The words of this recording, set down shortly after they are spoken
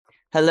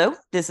Hello,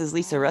 this is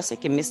Lisa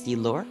Russick and Misty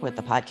Lore with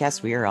the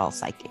podcast We Are All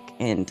Psychic.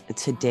 And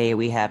today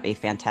we have a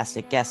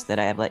fantastic guest that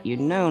I have let you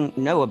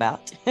know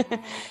about.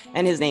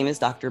 And his name is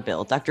Dr.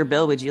 Bill. Dr.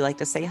 Bill, would you like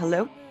to say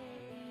hello?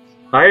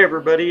 Hi,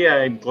 everybody.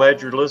 I'm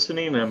glad you're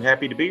listening. I'm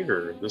happy to be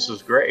here. This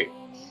is great.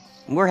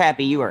 We're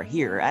happy you are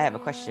here. I have a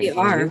question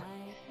for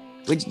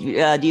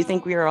you. Do you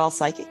think we are all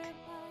psychic?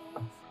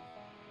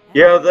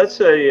 Yeah,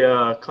 that's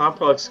a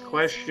complex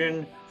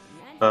question.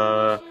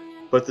 But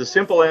the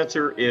simple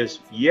answer is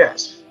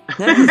yes.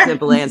 That's a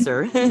simple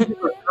answer. A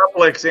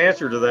complex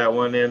answer to that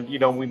one, and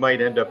we might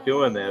end up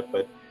doing that.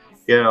 But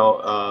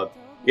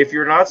if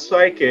you're not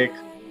psychic,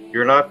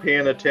 you're not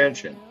paying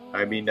attention.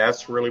 I mean,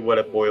 that's really what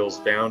it boils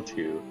down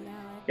to.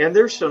 And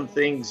there's some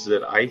things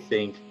that I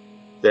think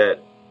that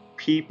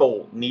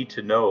people need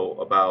to know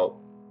about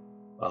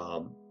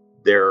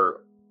their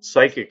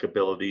psychic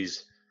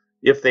abilities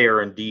if they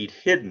are indeed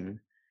hidden,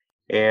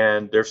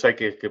 and their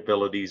psychic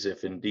abilities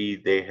if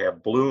indeed they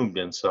have bloomed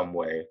in some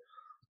way.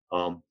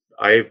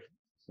 I've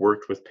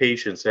worked with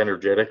patients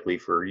energetically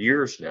for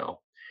years now,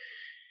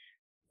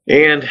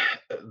 and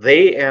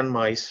they and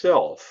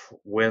myself,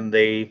 when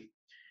they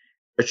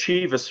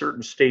achieve a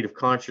certain state of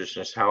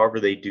consciousness,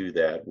 however they do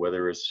that,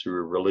 whether it's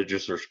through a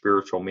religious or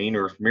spiritual mean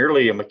or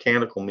merely a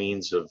mechanical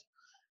means of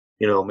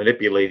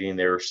manipulating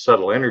their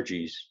subtle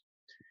energies,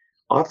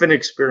 often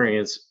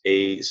experience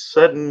a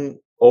sudden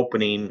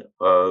opening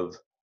of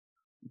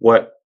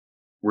what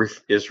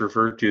is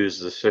referred to as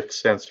the sixth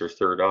sense or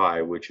third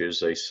eye, which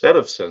is a set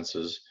of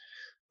senses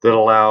that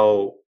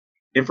allow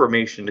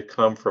information to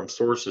come from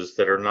sources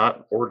that are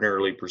not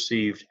ordinarily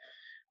perceived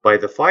by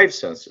the five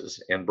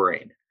senses and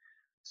brain.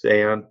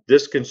 And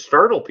this can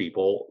startle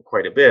people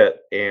quite a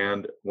bit.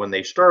 And when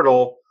they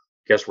startle,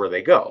 guess where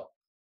they go?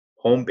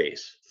 Home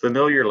base,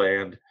 familiar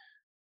land,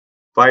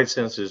 five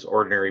senses,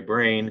 ordinary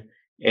brain,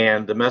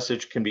 and the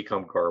message can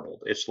become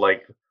garbled. It's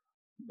like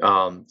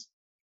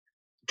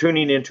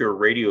tuning into a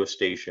radio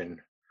station,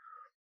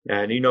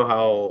 and you know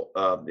how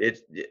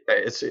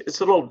it's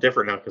a little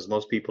different now because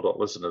most people don't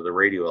listen to the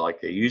radio like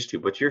they used to.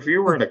 But if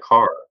you were in a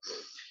car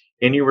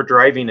and you were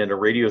driving and a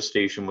radio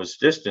station was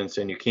distant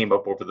and you came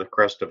up over the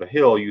crest of a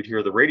hill, you'd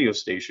hear the radio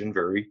station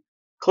very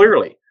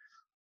clearly.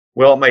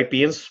 Well, it might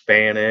be in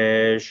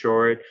Spanish,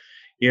 or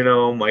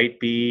might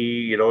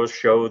be a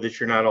show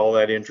that you're not all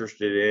that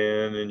interested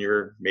in and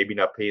you're maybe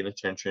not paying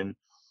attention.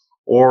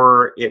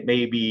 Or it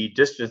may be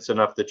distance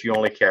enough that you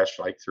only catch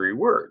like three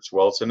words.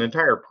 Well, it's an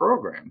entire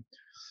program.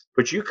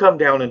 But you come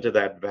down into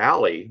that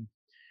valley,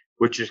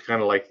 which is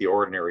kind of like the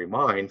ordinary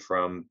mind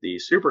from the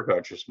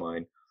superconscious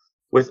mind,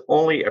 with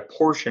only a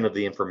portion of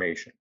the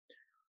information.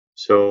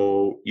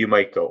 So you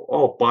might go,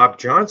 oh, Bob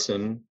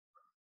Johnson,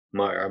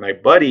 my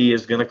buddy,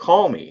 is going to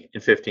call me in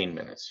 15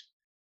 minutes.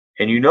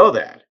 And you know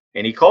that.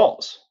 And he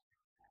calls.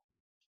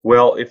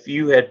 Well, if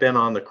you had been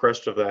on the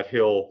crest of that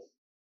hill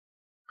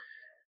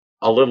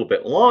a little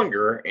bit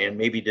longer and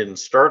maybe didn't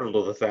startle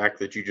to the fact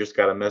that you just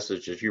got a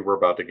message that you were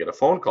about to get a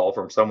phone call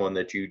from someone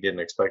that you didn't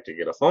expect to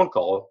get a phone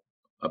call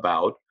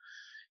about,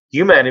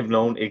 you might have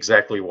known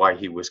exactly why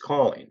he was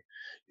calling.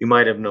 You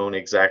might have known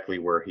exactly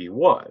where he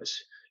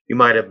was. You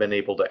might have been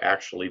able to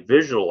actually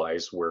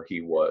visualize where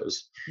he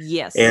was.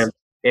 Yes. And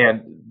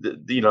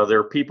there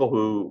are people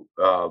who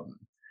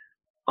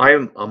I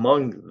am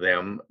among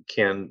them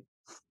can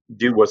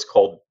do what's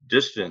called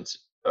distance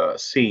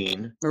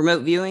seeing,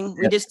 remote viewing.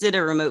 We just did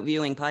a remote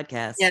viewing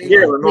podcast. Yeah,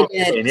 remote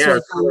viewing. Yeah,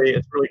 it's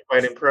really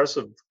quite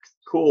impressive,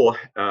 cool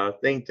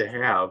thing to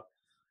have.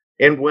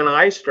 And when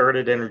I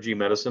started energy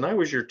medicine, I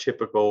was your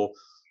typical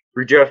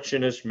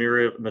rejectionist,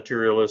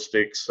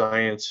 materialistic,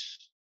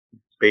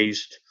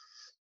 science-based,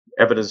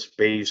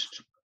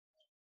 evidence-based,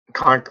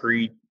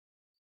 concrete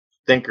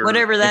thinker.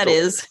 Whatever that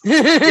is.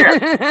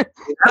 Yeah.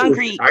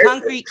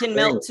 Concrete can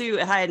melt too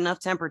at high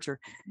enough temperature,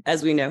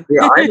 as we know.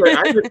 Yeah,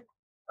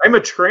 I'm a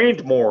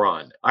trained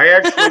moron. I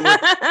actually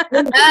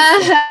and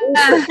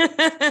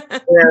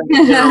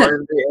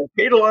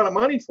paid a lot of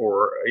money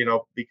for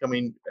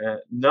becoming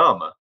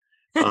numb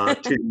to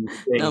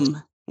these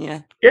things. Yeah.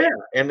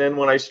 And then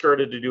when I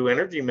started to do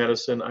energy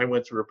medicine, I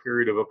went through a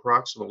period of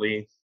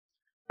approximately,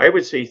 I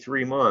would say,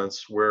 3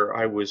 months where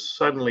I was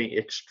suddenly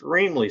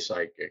extremely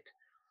psychic,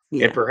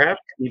 and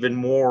perhaps even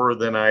more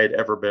than I had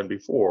ever been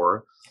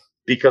before,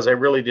 because I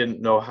really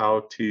didn't know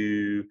how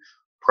to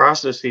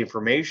process the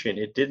information.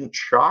 It didn't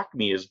shock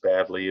me as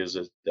badly as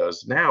it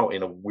does now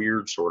in a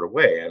weird sort of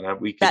way. And that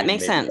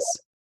makes sense.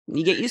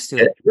 You get used to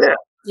it.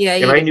 Yeah.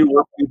 And I knew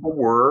where people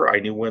were.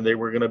 I knew when they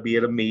were going to be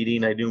at a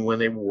meeting. I knew when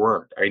they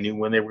weren't. I knew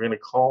when they were going to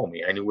call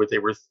me. I knew what they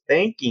were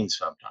thinking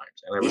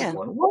sometimes. And I was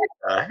going, what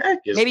the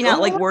heck is maybe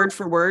not like word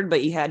for word,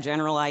 but you had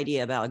general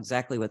idea about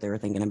exactly what they were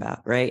thinking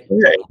about, right?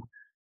 Right.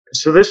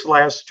 So this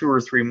last 2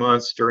 or 3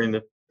 months during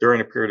a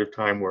period of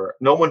time where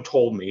no one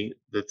told me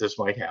that this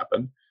might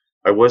happen,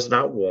 I was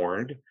not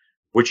warned,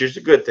 which is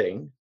a good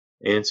thing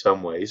in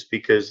some ways,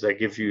 because that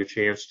gives you a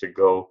chance to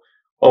go,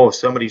 oh,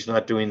 somebody's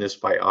not doing this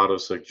by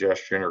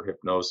auto-suggestion or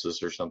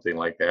hypnosis or something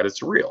like that.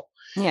 It's real.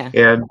 Yeah.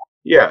 And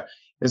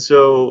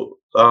so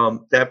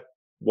that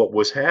what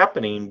was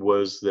happening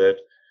was that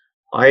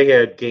I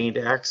had gained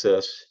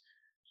access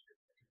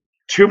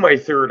to my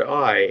third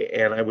eye,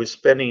 and I was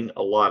spending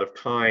a lot of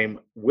time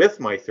with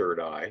my third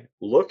eye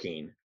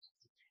looking.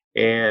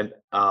 And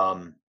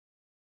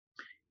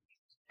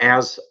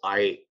as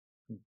I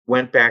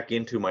went back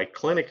into my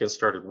clinic and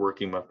started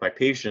working with my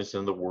patients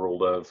in the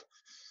world of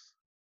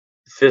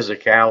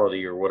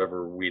physicality or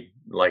whatever we'd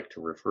like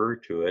to refer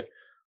to it,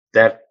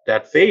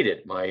 that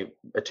faded. My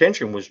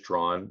attention was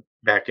drawn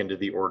back into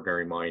the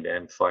ordinary mind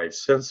and five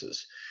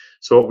senses.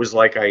 So it was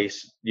like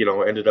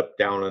ended up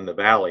down in the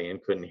valley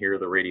and couldn't hear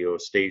the radio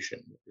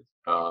station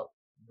uh,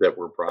 that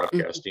were Mhm.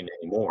 broadcasting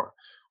anymore,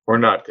 or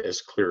not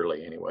as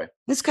clearly anyway.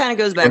 This kind of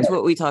goes back And to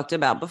what we talked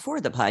about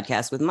before the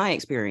podcast with my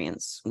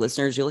experience.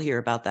 Listeners, you'll hear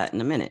about that in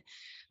a minute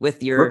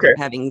with your okay,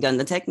 having done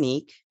the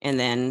technique. And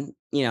then,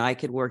 I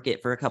could work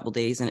it for a couple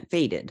days and it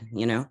faded,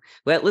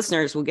 but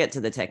listeners will get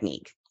to the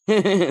technique.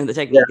 The yeah,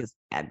 technique is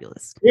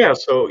fabulous, yeah.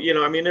 So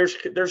I mean,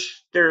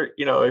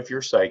 if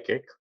you're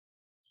psychic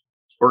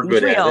or which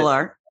good we at all it,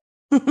 are.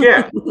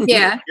 yeah.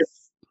 Yeah. If,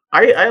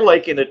 I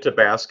liken it to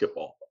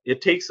basketball.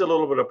 It takes a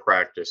little bit of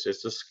practice.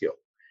 It's a skill.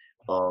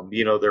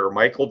 There are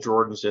Michael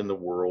Jordans in the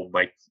world.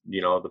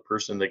 The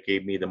person that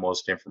gave me the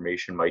most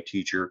information, my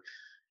teacher,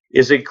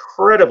 is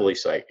incredibly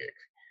psychic.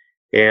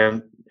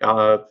 And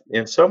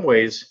in some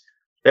ways,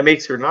 that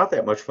makes her not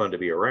that much fun to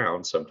be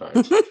around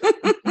sometimes.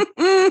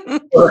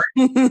 Or-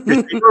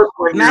 'cause she knows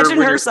Imagine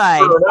when her you're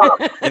side.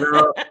 screwing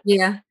up,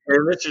 Yeah.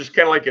 and it's just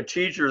kind of like a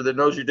teacher that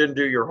knows you didn't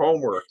do your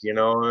homework. It's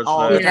All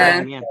the not, Yeah.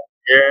 time, yeah.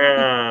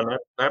 yeah,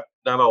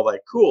 not all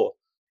that cool,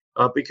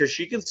 because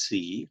she can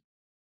see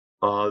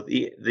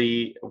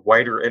the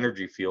wider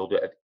energy field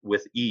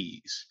with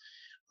ease.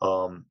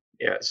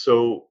 Yeah,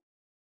 so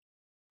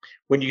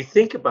when you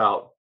think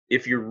about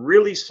if you're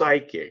really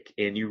psychic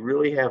and you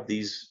really have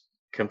these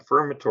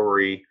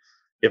confirmatory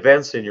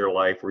events in your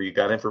life where you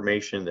got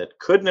information that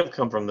couldn't have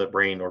come from the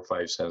brain or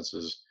five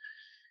senses,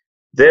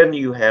 then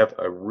you have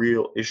a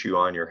real issue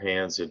on your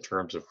hands in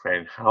terms of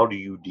how do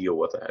you deal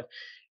with that.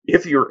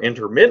 If you're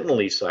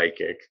intermittently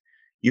psychic,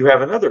 you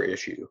have another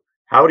issue.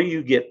 How do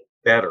you get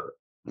better?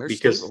 They're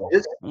Because stable.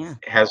 this Yeah.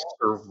 has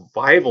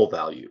survival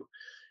value.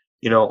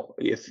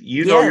 If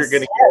you know you're going to Yes.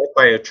 get hit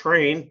by a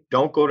train,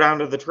 don't go down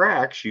to the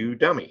tracks, you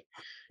dummy.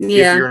 If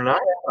Yeah. you're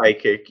not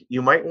psychic,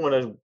 you might want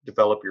to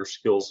develop your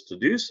skills to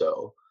do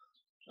so,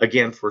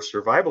 again, for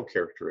survival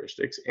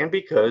characteristics and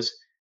because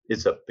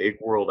it's a big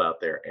world out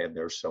there and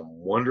there's some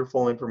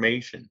wonderful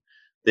information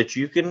that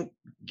you can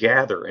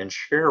gather and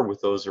share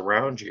with those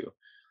around you.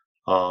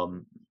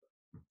 Um,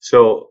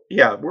 so,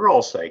 yeah, we're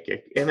all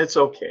psychic, and it's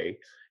okay.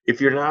 If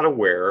you're not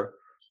aware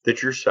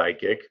that you're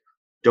psychic,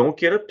 don't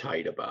get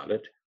uptight about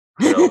it.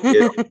 You know,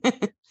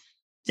 it,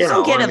 Just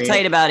don't get I mean,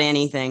 uptight about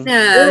anything. No,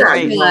 yeah,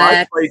 Right.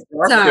 relax. It's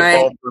all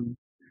right.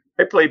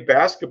 I played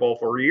basketball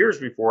for years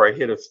before I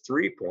hit a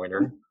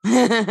three-pointer.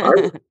 I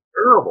was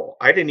terrible.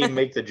 I didn't even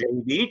make the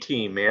JV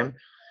team, man. But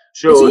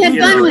So, you had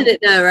fun with it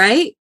though,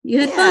 right? You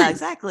had Yeah, fun.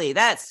 exactly.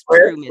 That's I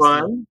had true, Misty.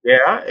 fun.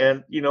 Yeah,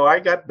 and I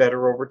got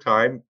better over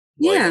time,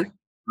 like Yeah. to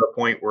the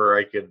point where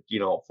I could,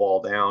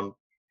 fall down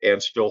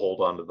and still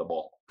hold on to the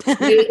ball.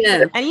 There you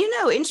go.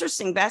 And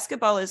interesting.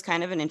 Basketball is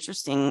kind of an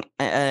interesting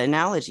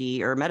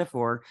analogy or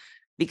metaphor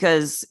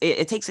because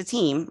it takes a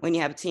team. When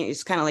you have a team,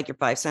 it's kind of like your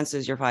five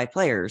senses, your five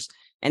players,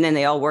 and then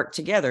they all work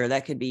together.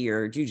 That could be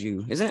your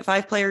juju. Isn't it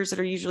five players that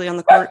are usually on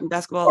the court in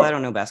basketball? I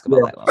don't know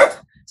basketball that well.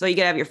 So you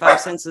can have your five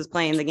senses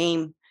playing the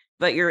game,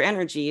 but your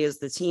energy is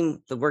the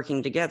team, the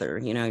working together,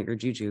 your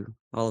juju,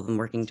 all of them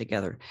working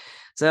together.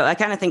 So I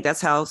kind of think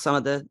that's how some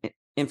of the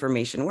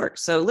information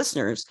works. So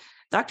listeners,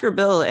 Dr.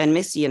 Bill and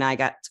Misty and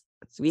I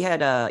we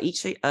had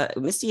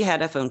Misty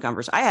had a phone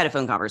conversation. I had a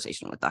phone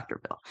conversation with Dr.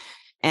 Bill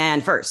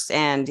and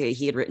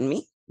he had written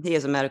me. He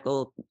is a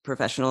medical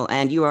professional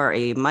and you are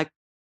a molecular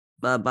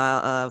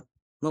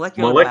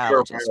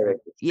biologist. Right?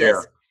 Yes.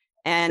 Yeah.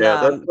 And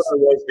Yeah, that's what I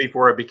was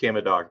before I became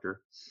a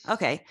doctor.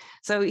 okay.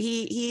 So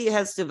he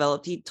has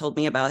developed, he told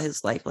me about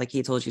his life. Like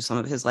he told you some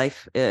of his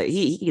life.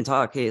 He can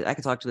talk. I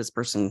could talk to this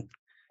person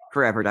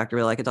forever, Dr.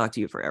 Bill. I could talk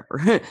to you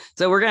forever.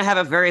 So we're going to have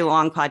a very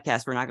long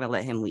podcast. We're not going to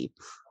let him leave.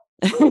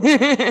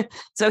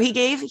 So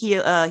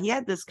he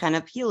had this kind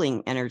of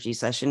healing energy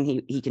session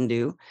he can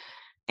do,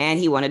 and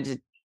he wanted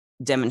to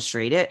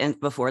demonstrate it. And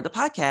before the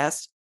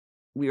podcast,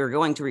 we were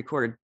going to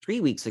record 3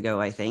 weeks ago,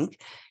 I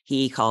think,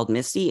 he called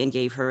Misty and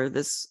gave her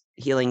this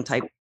healing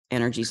type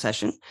energy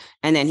session.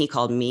 And then he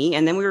called me,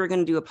 and then we were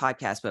going to do a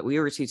podcast, but we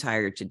were too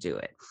tired to do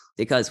it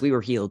because we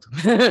were healed.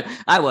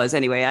 I was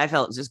anyway. I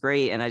felt just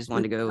great, and I just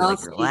wanted to go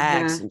like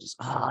relax and just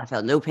I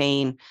felt no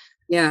pain.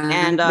 Yeah.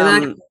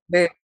 And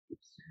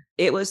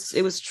it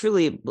was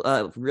truly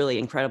a really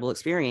incredible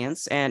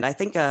experience. And I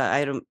think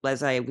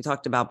we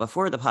talked about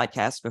before the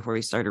podcast, before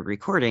we started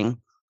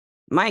recording,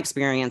 my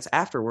experience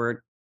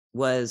afterward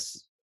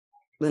was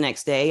the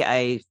next day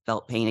I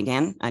felt pain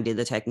again. I did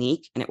the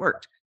technique and it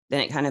worked.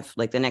 Then it kind of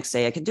like the next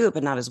day I could do it,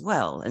 but not as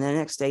well. And the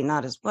next day,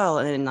 not as well.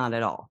 And then not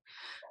at all.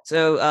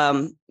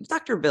 So,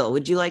 Dr. Bill,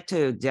 would you like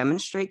to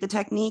demonstrate the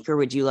technique or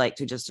would you like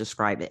to just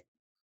describe it?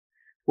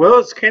 Well,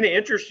 it's kind of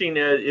interesting.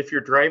 If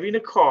you're driving a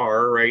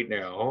car right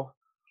now,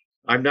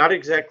 I'm not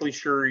exactly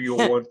sure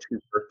you'll want to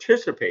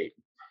participate,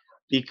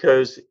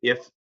 because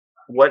if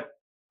what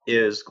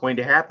is going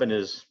to happen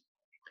is,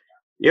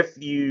 if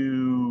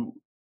you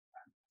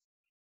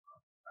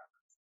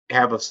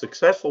have a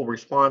successful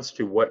response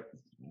to what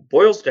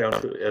boils down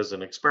to as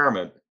an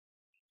experiment,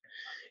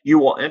 you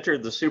will enter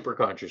the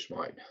superconscious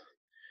mind.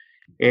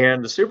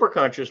 And the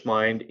superconscious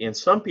mind in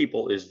some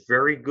people is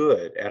very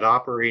good at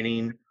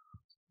operating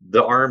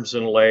the arms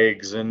and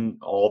legs and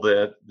all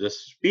the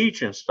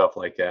speech and stuff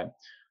like that.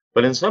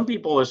 But in some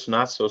people, it's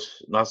not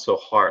so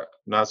hard,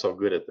 not so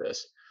good at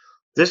this.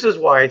 This is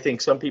why I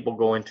think some people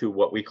go into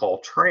what we call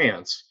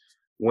trance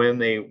when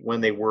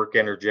they work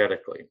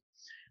energetically.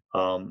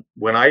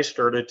 When I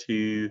started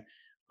to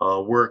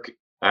work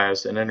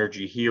as an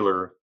energy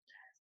healer,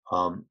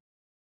 um,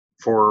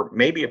 for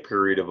maybe a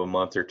period of a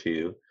month or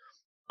two,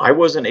 I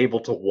wasn't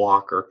able to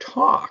walk or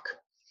talk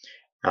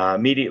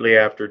immediately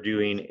after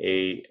doing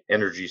a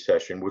energy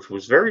session, which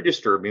was very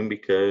disturbing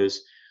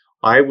because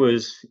I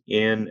was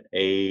in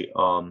a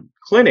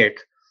clinic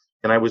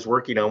and I was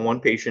working on one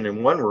patient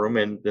in one room,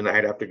 and then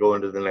I'd have to go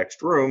into the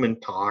next room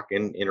and talk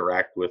and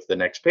interact with the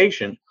next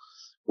patient.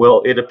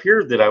 Well, it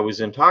appeared that I was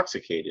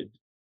intoxicated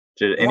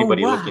to Oh,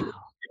 anybody looking. wow.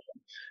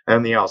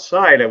 On the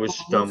outside, I was Oh,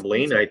 that's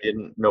stumbling. crazy. I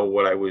didn't know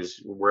what I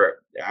was where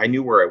I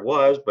knew where I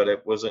was, but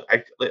it wasn't.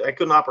 I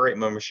couldn't operate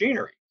my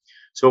machinery,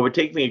 so it would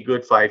take me a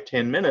good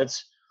 5-10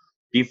 minutes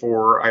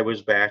before I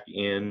was back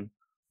in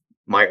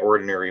my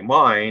ordinary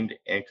mind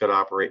and could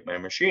operate my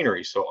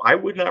machinery. So I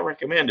would not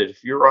recommend it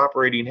if you're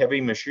operating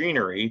heavy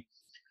machinery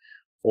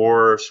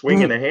or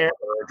swinging a hammer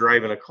or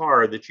driving a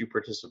car that you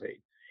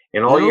participate.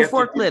 And all you No have to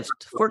do forklift.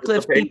 to Forklift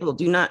participate, people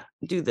do not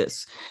do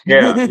this.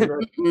 yeah, do not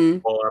Mm-mm.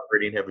 while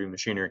operating heavy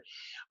machinery.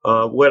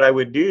 What I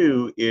would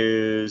do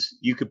is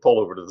you could pull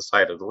over to the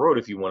side of the road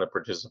if you want to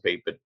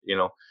participate, but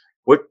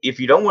what if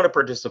you don't want to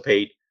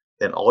participate,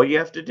 then all you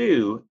have to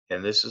do,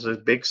 and this is a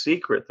big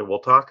secret that we'll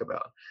talk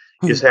about,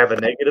 is have a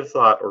negative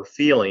thought or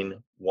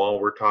feeling while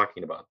we're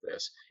talking about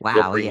this.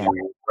 It'll Wow, bring yeah.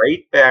 you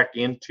right back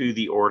into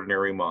the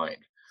ordinary mind.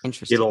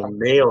 Interesting. It'll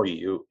nail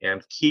you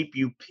and keep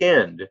you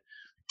pinned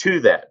to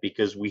that,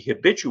 because we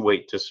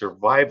habituate to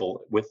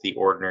survival with the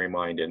ordinary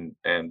mind and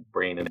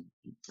brain and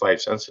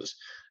five senses.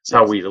 It's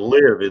how Yes. we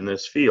live in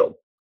this field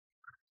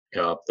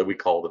that we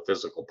call the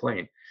physical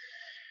plane.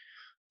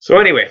 So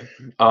anyway,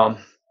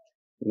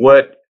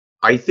 what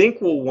I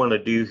think we'll want to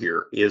do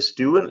here is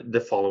do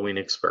the following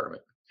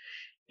experiment.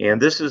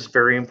 And this is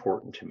very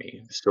important to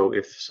me. So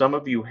if some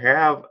of you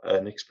have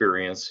an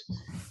experience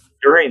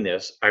during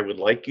this, I would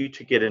like you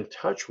to get in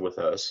touch with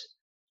us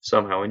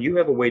somehow. And you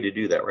have a way to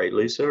do that, right,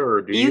 Lisa?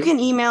 Or do You you?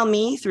 can email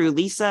me through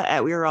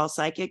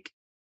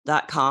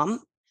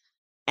lisa@weareallpsychic.com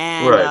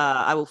and Right.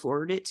 I will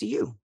forward it to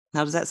you.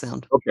 How does that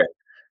sound? Okay.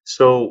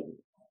 So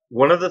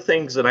one of the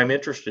things that I'm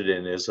interested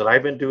in is that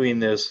I've been doing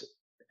this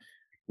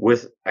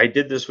I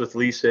did this with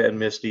Lisa and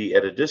Misty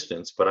at a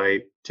distance, but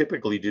I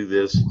typically do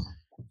this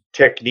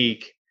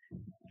technique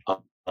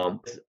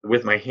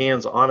with my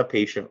hands on a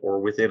patient or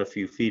within a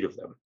few feet of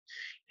them.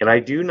 And I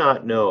do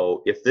not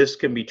know if this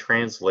can be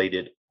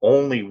translated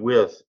only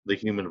with the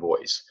human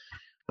voice.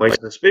 My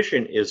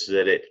suspicion is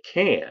that it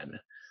can,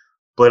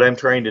 but I'm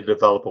trying to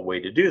develop a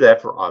way to do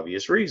that for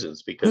obvious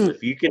reasons. Because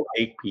if you can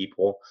take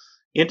people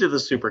into the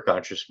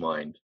superconscious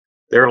mind,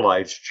 their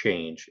lives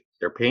change,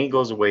 their pain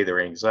goes away,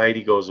 their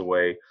anxiety goes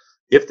away.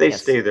 If they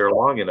Yes. stay there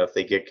long enough,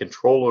 they get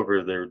control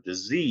over their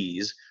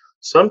disease.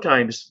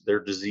 Sometimes their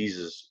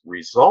diseases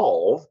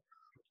resolve,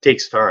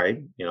 takes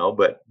time,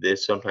 but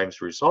this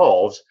sometimes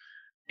resolves,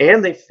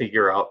 and they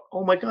figure out,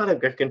 oh my God, I've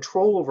got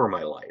control over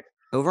my life.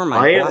 Over my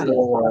I am no body.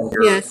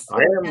 longer, Yes.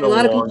 I am A no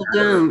lot of people longer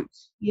don't.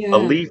 a Yeah.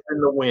 leaf in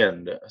the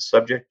wind,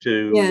 subject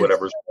to Yes.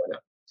 whatever's going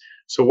on.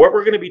 So what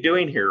we're going to be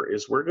doing here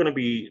is we're going to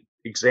be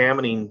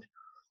examining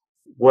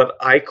what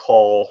I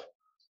call,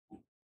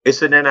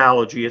 it's an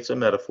analogy, it's a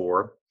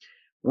metaphor.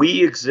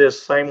 We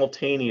exist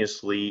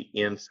simultaneously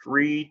in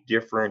 3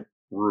 different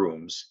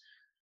rooms,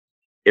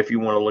 if you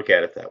want to look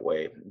at it that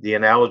way. The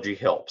analogy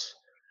helps.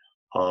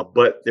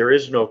 But there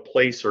is no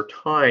place or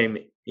time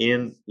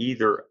in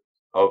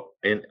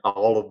in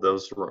all of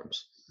those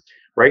rooms.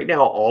 Right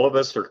now, all of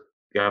us are,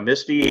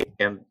 Misty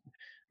and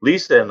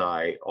Lisa and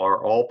I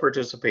are all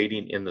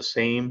participating in the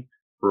same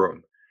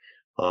room.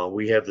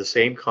 We have the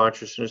same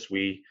consciousness.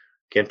 We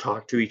can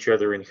talk to each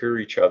other and hear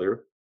each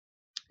other.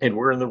 And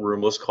we're in the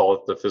room, let's call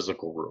it the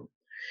physical room.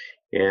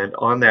 And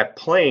on that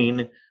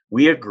plane,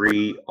 we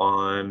agree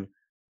on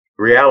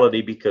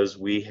reality because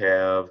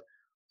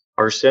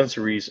our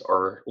sensories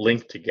are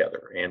linked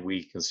together and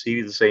we can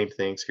see the same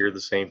things, hear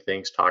the same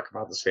things, talk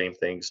about the same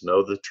things,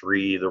 know the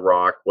tree, the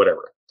rock,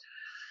 whatever.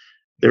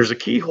 There's a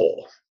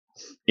keyhole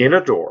in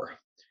a door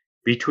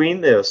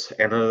between this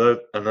and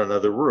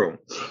another room.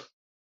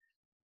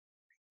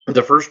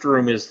 The first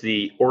room is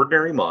the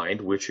ordinary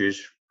mind, which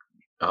is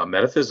a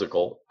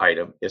metaphysical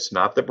item. It's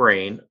not the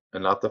brain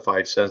and not the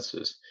five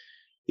senses.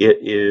 It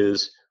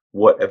is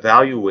what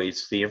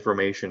evaluates the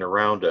information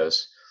around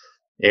us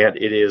And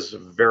it is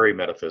very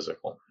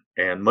metaphysical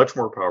and much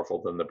more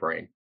powerful than the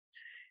brain.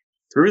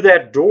 Through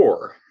that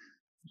door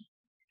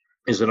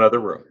is another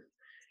room.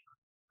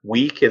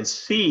 We can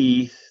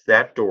see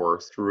that door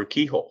through a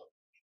keyhole,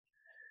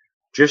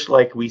 just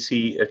like we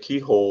see a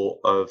keyhole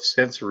of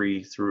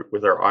sensory through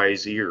with our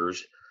eyes,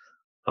 ears.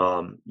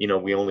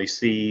 We only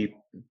see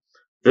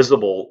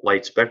visible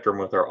light spectrum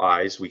with our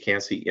eyes. We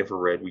can't see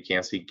infrared. We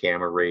can't see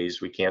gamma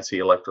rays. We can't see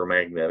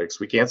electromagnetics.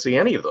 We can't see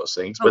any of those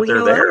things, Oh, but we they're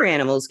know there. other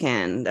animals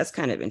can. That's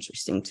kind of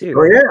interesting too.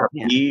 Oh yeah,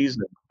 Yeah. bees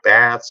and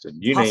bats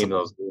and you name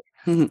Possible.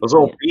 those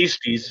old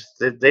beasties.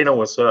 They know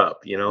what's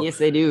up. Yes,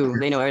 they do.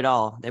 They know it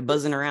all. They're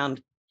buzzing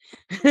around.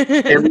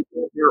 And we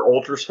can hear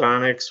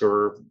ultrasonics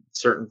or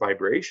certain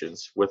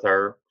vibrations with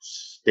our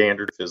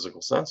standard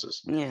physical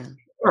senses. Yeah.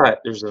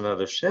 But there's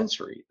another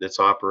sensory that's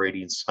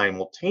operating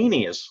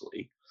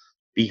simultaneously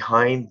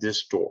behind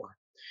this door.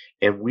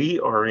 And we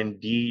are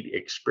indeed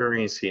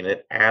experiencing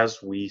it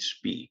as we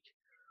speak.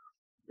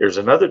 There's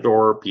another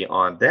door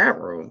beyond that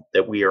room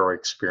that we are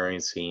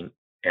experiencing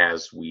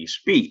as we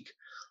speak.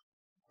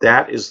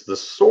 That is the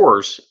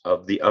source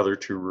of the other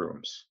two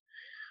rooms.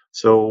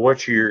 So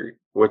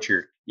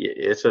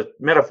it's a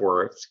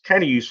metaphor. It's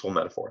kind of useful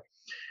metaphor.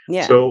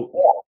 Yeah. So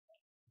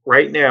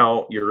right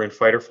now you're in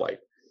fight or flight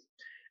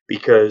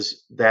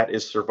because that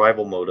is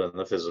survival mode on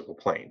the physical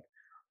plane.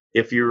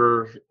 If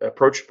you're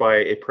approached by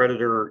a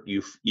predator,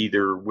 you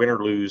either win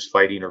or lose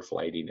fighting or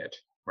flighting it,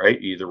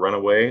 right? You either run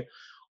away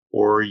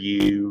or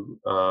you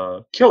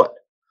kill it.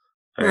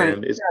 Right.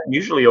 And it's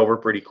usually over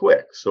pretty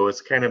quick. So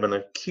it's kind of an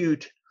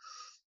acute,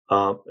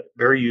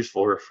 very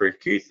useful for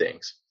acute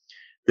things.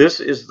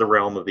 This is the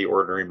realm of the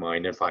ordinary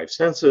mind and five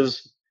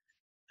senses,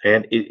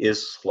 and it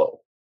is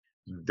slow,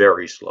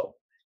 very slow,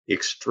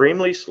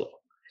 extremely slow.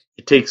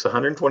 It takes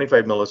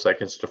 125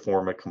 milliseconds to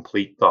form a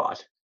complete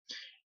thought,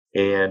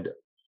 and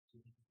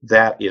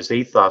that is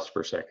 8 thoughts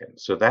per second.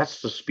 So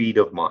that's the speed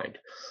of mind.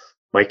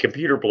 My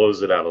computer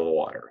blows it out of the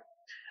water.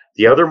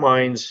 The other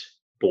minds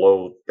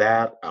blow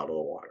that out of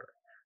the water.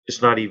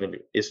 It's not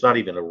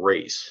even a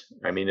race.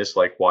 I mean, it's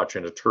like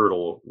watching a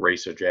turtle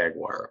race a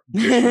jaguar.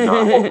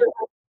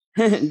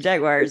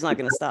 Jaguar is not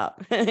going to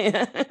stop.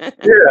 Yeah.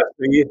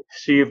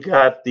 So you've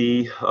got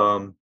the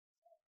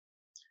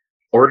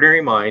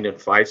ordinary mind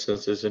and five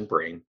senses and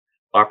brain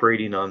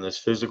operating on this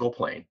physical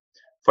plane,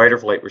 fight or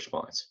flight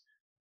response.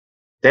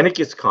 Then it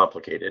gets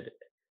complicated.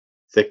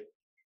 The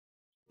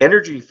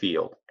energy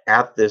field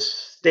at this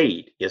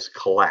state is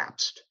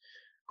collapsed,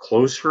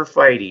 close for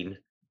fighting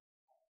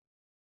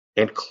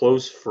and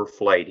close for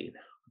flighting.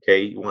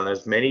 Okay, you want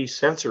as many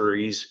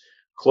sensories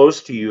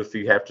close to you if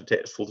you have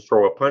to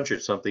throw a punch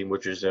at something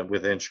which is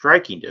within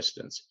striking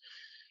distance.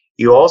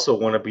 You also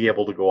want to be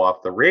able to go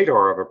off the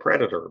radar of a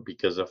predator,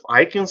 because if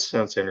I can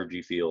sense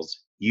energy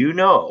fields,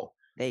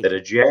 that a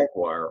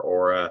jaguar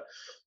or a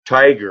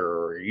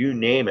tiger, or you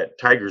name it,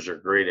 tigers are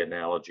a great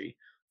analogy,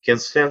 can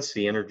sense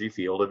the energy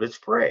field of its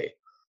prey.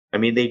 I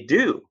mean, they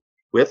do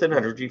with an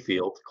energy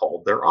field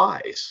called their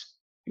eyes.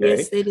 Okay?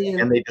 Yes, they do.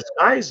 And they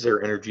disguise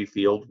their energy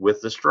field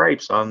with the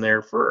stripes on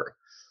their fur.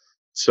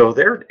 So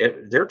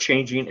they're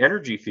changing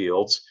energy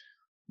fields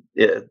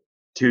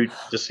to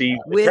deceive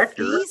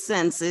detectors. With these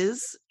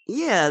senses.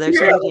 Yeah, they're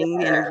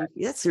changing energy.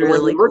 That's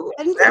really cool.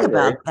 I didn't think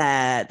about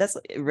that. That's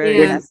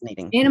very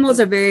fascinating. Animals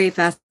are very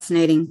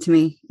fascinating to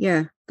me.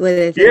 Yeah, the way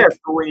they think. Yeah,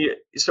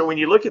 so when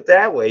you look at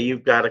that way,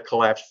 you've got a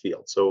collapsed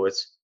field. So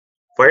it's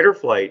fight or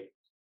flight,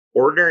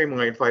 ordinary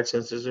mind, five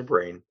senses and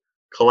brain,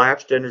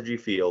 collapsed energy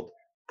field,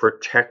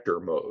 protector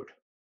mode.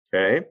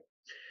 Okay?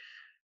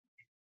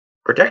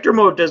 Protector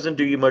mode doesn't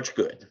do you much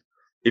good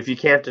if you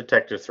can't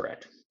detect a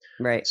threat.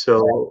 Right.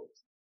 So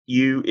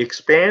you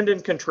expand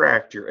and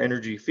contract your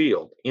energy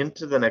field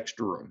into the next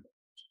room.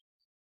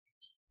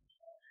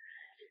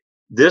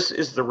 This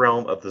is the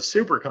realm of the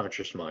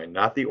superconscious mind,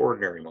 not the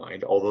ordinary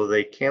mind, although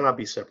they cannot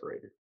be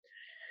separated.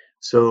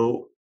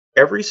 So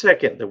every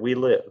second that we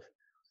live,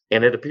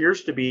 and it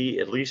appears to be,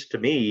 at least to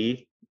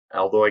me,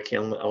 although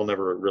I'll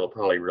never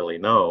probably really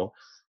know,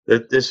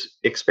 that this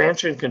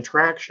expansion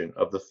contraction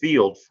of the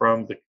field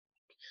from the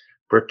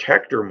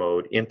protector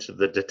mode into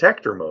the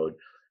detector mode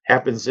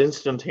happens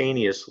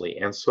instantaneously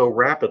and so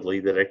rapidly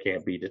that it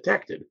can't be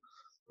detected,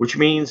 which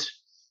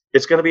means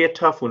it's going to be a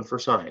tough one for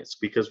science,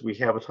 because we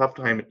have a tough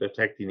time at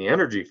detecting the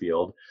energy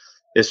field.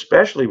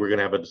 Especially, we're going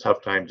to have a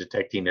tough time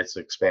detecting its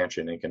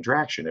expansion and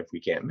contraction if we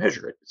can't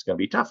measure it. It's going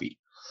to be toughy.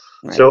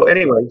 Right. So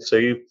anyway,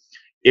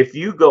 if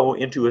you go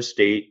into a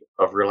state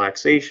of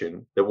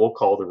relaxation that we'll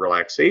call the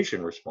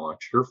relaxation response,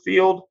 your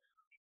field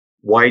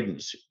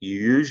widens. You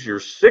use your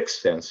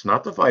sixth sense,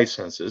 not the five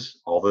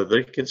senses, although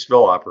they can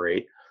still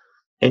operate,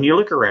 and you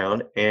look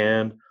around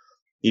and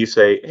you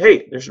say,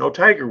 hey, there's no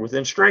tiger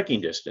within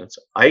striking distance.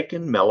 I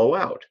can mellow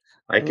out.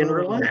 I can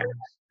relax.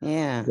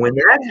 Yeah. When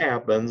that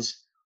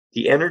happens,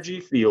 the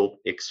energy field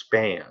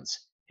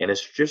expands, and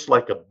it's just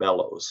like a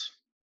bellows.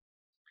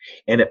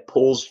 And it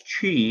pulls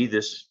chi,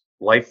 this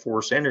life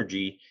force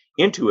energy,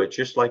 into it,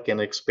 just like an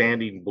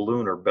expanding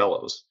balloon or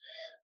bellows.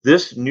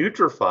 This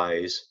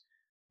neutralifies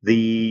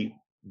the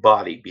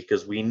body,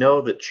 because we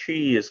know that chi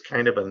is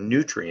kind of a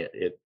nutrient.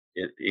 It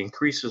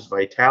increases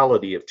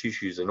vitality of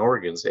tissues and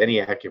organs. Any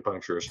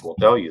acupuncturist will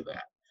tell you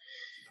that.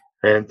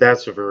 And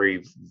that's a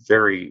very,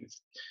 very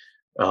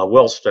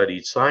well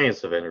studied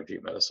science of energy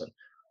medicine.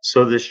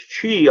 So this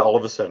chi all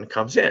of a sudden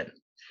comes in,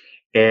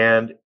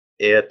 and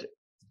it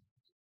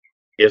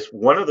is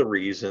one of the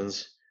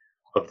reasons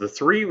of the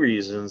three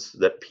reasons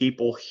that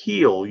people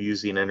heal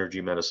using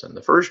energy medicine.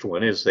 The first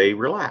one is they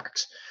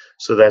relax.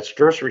 So that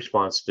stress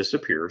response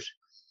disappears,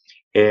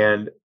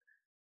 and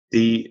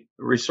the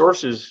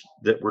resources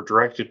that were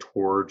directed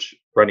towards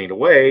running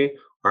away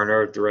are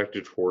now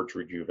directed towards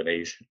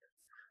rejuvenation.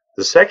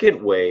 The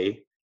second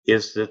way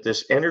is that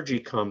this energy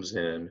comes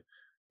in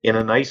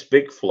a nice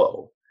big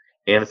flow.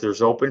 And if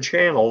there's open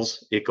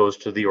channels, it goes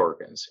to the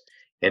organs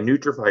and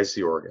neutralifies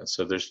the organs.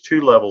 So there's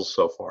two levels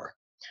so far.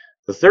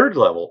 The third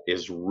level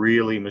is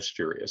really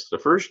mysterious. The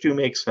first two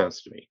make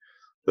sense to me.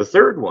 The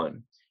third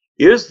one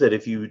is that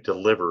if you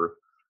deliver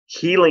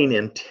healing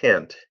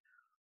intent,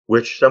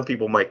 which some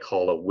people might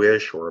call a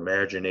wish or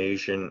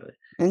imagination,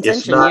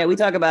 Intention. Yeah, we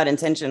talk about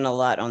intention a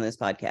lot on this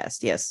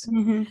podcast. Yes.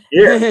 Mm-hmm.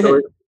 Yeah.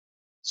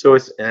 So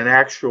it's an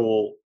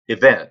actual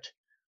event.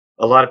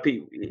 A lot of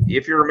people,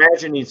 if you're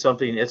imagining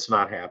something, it's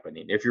not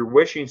happening. If you're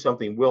wishing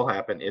something will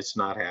happen, it's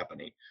not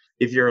happening.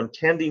 If you're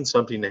intending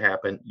something to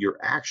happen, you're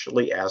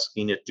actually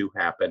asking it to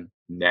happen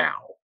now.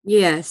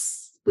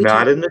 Yes.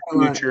 Not in the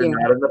future,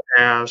 not in the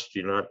past.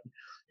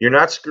 You're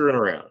not screwing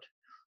around.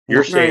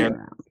 You're saying,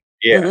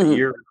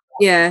 you're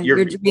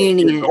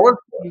draining it. Going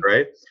for it,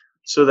 right?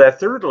 So that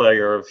third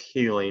layer of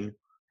healing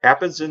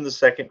happens in the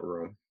second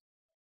room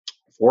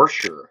for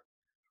sure.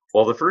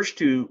 Well, the first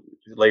two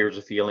layers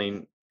of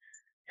healing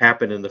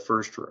happen in the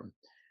first room,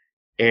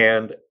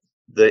 and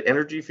the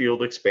energy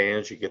field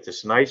expands. You get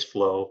this nice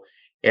flow,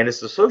 and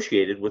it's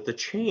associated with the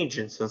change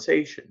in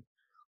sensation.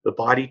 The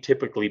body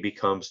typically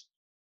becomes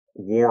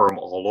warm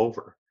all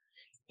over,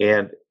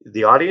 and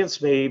the audience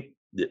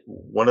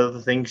one of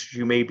the things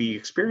you may be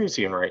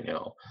experiencing right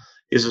now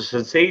is a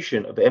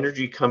sensation of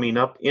energy coming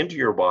up into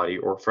your body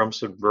or from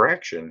some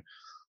direction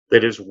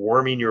that is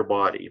warming your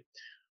body.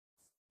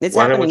 It's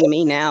happening to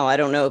me now. I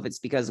don't know if it's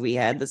because we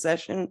had the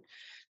session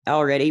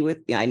already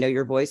I know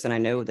your voice and I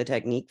know the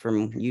technique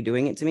from you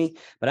doing it to me,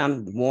 but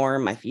I'm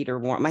warm. My feet are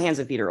warm. My hands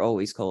and feet are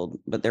always cold,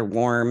 but they're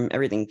warm.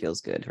 Everything feels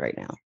good right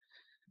now.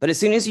 But as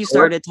soon as you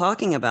started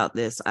talking about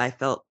this, I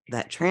felt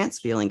that trance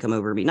feeling come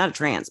over me. Not a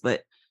trance,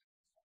 but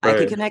I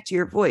could connect to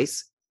your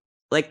voice.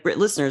 Like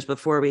listeners,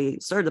 before we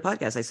started the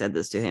podcast, I said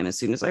this to him. As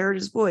soon as I heard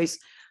his voice,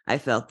 I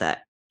felt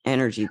that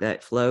energy,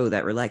 that flow,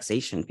 that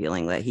relaxation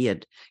feeling that he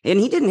had. And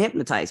he didn't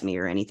hypnotize me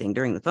or anything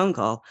during the phone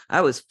call. I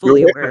was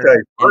fully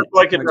aware. Bark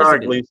like a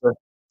dog, Lisa.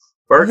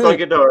 Bark like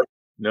a dog.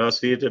 No,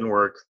 see, it didn't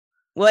work.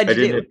 What did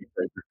you do?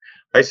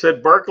 I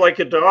said bark like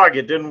a dog.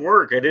 It didn't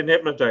work. I didn't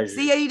hypnotize you.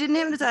 See, yeah, you didn't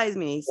hypnotize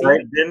me. See, I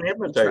didn't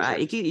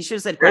hypnotize you. You should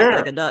have said quack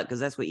like a duck, because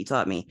that's what you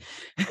taught me.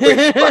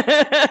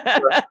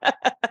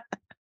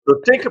 So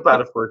think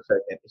about it for a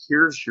second.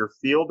 Here's your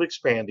field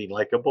expanding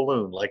like a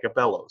balloon, like a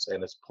bellows,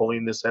 and it's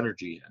pulling this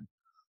energy in.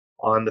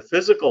 On the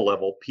physical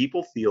level,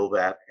 people feel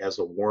that as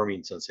a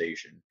warming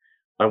sensation.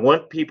 I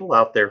want people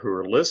out there who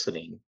are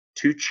listening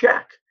to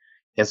check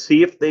and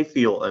see if they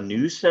feel a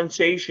new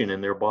sensation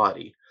in their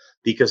body,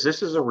 because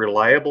this is a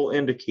reliable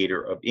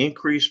indicator of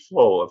increased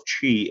flow of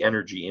chi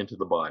energy into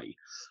the body,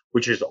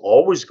 which is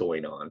always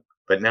going on,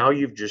 but now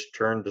you've just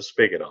turned the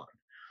spigot on.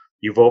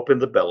 You've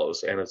opened the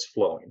bellows and it's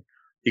flowing.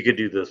 You can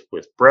do this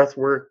with breath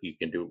work. You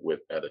can do it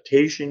with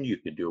meditation. You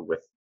can do it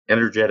with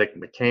energetic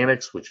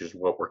mechanics, which is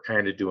what we're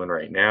kind of doing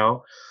right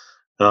now.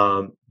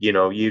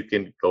 You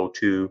can go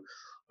to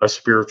a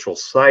spiritual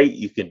site.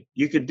 You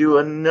can do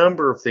a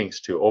number of things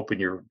to open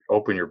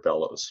your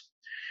bellows.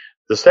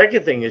 The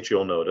second thing that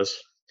you'll notice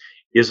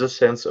is a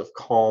sense of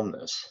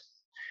calmness.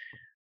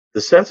 The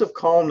sense of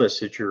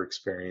calmness that you're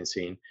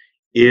experiencing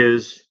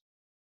is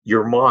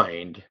your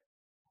mind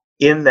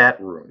in that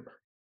room.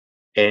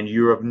 And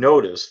you have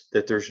noticed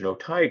that there's no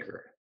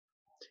tiger.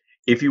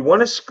 If you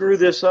want to screw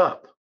this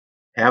up,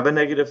 have a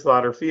negative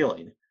thought or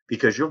feeling,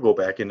 because you'll go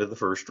back into the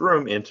first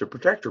room into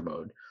protector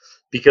mode.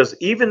 Because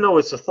even though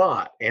it's a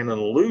thought and an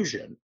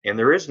illusion and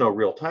there is no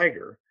real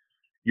tiger,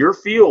 your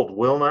field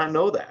will not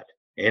know that.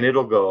 And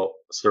it'll go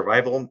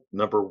survival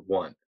number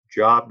one,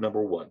 job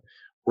number one.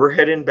 We're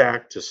heading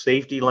back to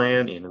safety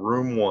land in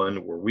room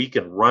one, where we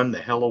can run the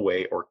hell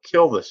away or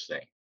kill this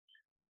thing.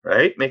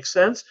 Right? Makes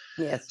sense?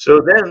 Yes. So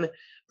then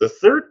the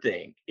third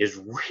thing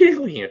is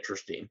really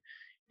interesting,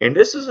 and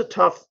this is a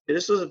tough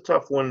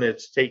one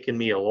that's taken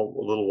me a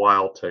little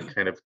while to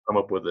kind of come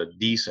up with a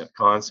decent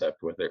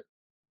concept with it.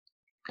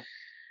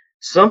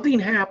 Something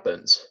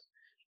happens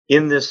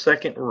in this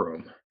second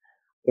room,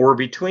 or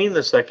between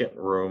the second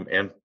room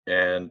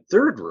and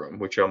third room,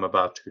 which I'm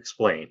about to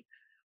explain,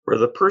 where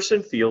the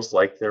person feels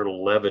like they're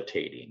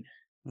levitating.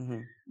 Mm-hmm.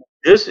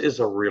 This is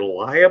a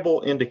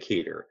reliable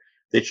indicator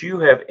that you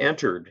have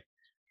entered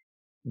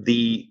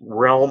the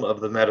realm of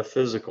the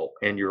metaphysical,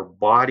 and your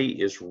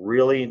body is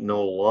really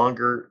no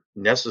longer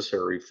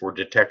necessary for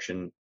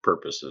detection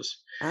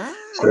purposes. Oh,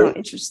 So,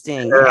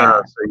 interesting. yeah,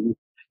 Yeah. so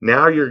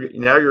now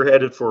you're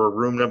headed for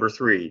room number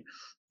 3.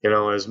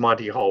 As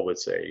Monty Hall would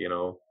say,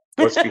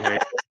 what's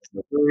behind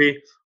number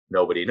 3?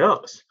 Nobody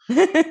knows.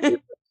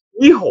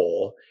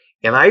 Keyhole,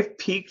 and I've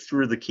peeked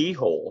through the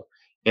keyhole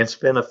and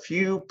spent a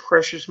few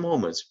precious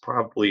moments,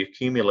 probably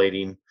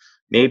accumulating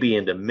maybe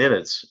into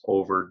minutes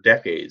over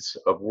decades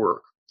of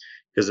work,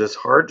 because it's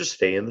hard to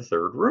stay in the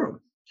third room.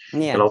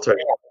 And Yeah. I'll tell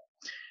you,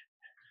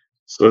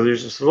 so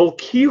there's this little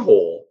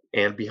keyhole,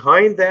 and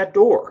behind that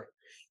door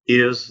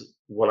is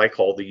what I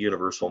call the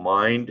universal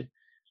mind.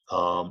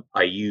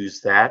 I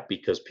use that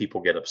because people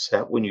get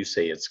upset when you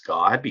say it's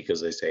God, because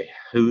they say,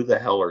 "Who the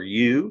hell are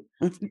you?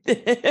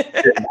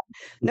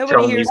 Nobody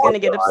Telling here me is going what to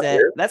get God upset.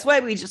 is?" That's why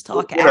we just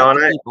talk You know, at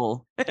and I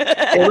people.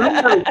 and I'm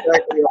not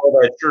exactly all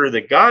that sure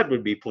that God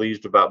would be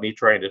pleased about me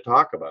trying to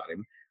talk about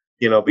him,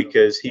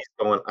 because he's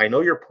going, "I know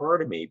you're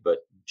part of me, but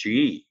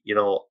gee,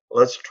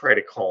 let's try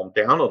to calm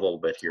down a little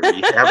bit here.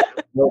 You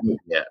haven't known it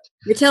yet.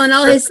 You're telling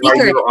all That's his why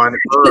secrets. you're on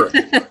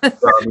Earth,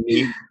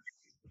 dummy.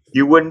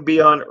 You wouldn't be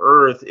on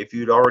Earth if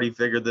you'd already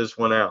figured this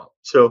one out."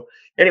 So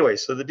anyway,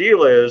 so the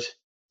deal is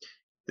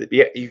that,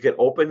 yeah, you can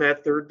open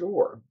that third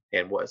door,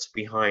 and what's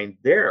behind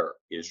there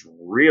is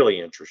really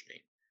interesting.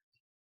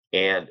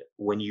 And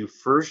when you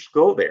first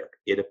go there,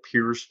 it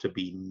appears to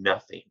be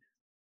nothing.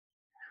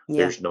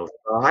 Yeah. There's no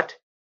thought,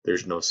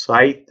 there's no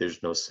sight,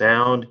 there's no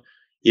sound.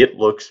 It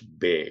looks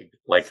big,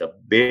 like a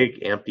big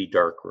empty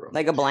dark room.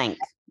 Like a blank.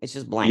 It's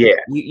just blank. Yeah,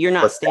 You're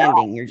not but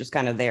standing. You're just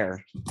kind of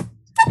there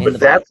in the but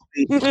blank.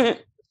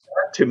 that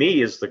to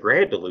me is the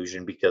grand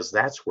illusion, because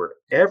that's where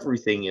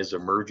everything is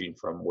emerging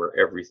from, where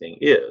everything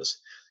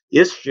is.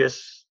 It's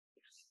just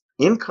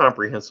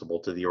incomprehensible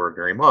to the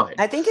ordinary mind.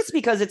 I think it's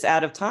because it's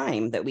out of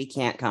time that we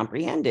can't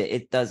comprehend it.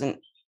 It doesn't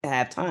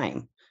have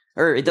time,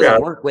 or it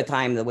doesn't work with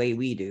time the way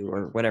we do,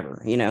 or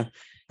whatever,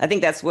 I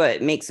think that's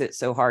what makes it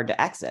so hard to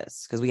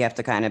access, because we have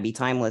to kind of be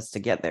timeless to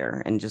get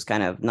there and just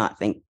kind of not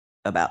think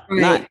about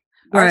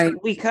Right.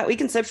 we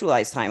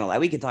conceptualize time a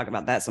lot. We could talk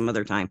about that some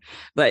other time,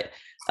 but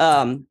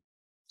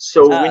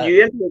so when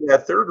you enter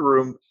that third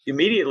room,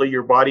 immediately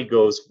your body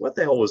goes, "What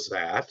the hell was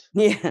that?"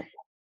 Yeah.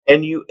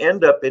 And you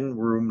end up in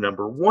room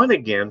number 1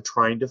 again,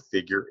 trying to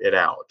figure it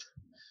out.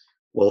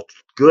 Well,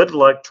 good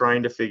luck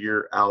trying to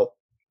figure out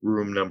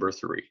room number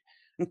 3.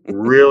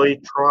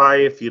 Really try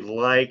if you'd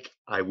like.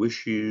 I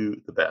wish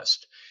you the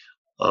best.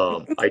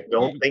 I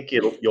don't think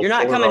you'll You're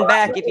not pull it coming off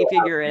back if you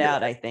figure it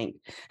out, I think.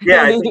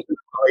 Yeah, I think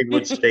I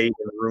would stay in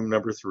room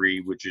number 3,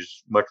 which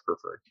is much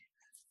preferred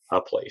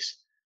place,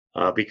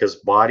 because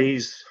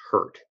bodies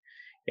hurt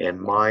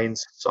and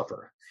minds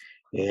suffer.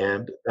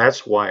 And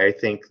that's why I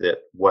think that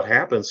what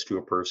happens to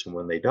a person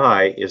when they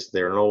die is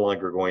they're no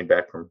longer going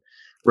back from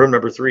room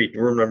number 3 to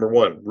room number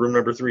 1, room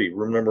number 3,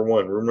 room number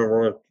 1, room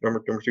number 1,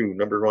 number 2,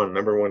 number 1,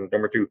 number 1,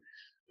 number 2.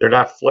 They're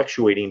not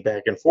fluctuating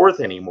back and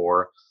forth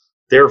anymore.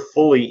 They're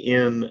fully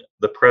in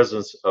the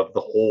presence of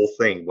the whole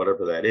thing,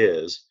 whatever that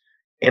is,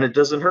 and it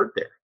doesn't hurt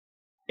there.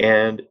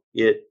 And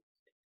it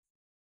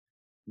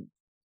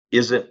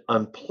isn't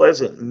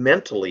unpleasant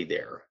mentally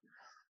there.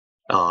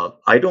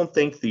 I don't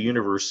think the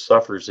universe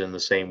suffers in the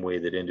same way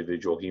that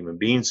individual human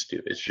beings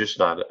do. It's just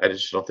not. I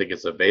just don't think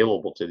it's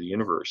available to the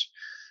universe.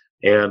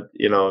 And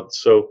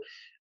so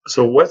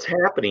what's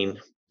happening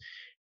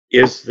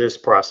is this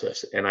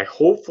process, and I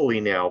hopefully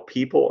now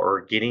people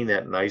are getting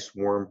that nice,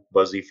 warm,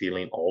 buzzy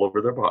feeling all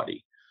over their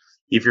body.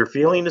 If you're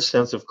feeling a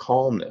sense of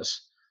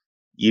calmness,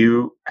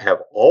 you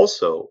have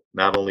also,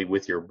 not only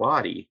with your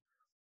body,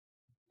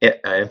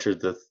 entered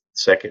the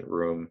second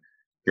room.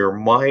 Your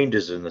mind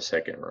is in the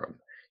second room.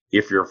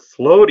 If you're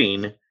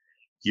floating,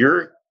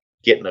 you're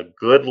getting a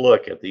good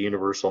look at the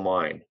universal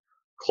mind,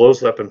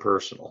 close up and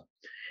personal.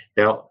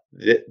 Now,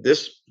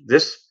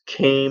 this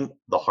came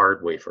the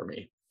hard way for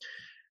me.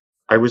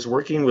 I was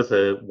working with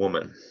a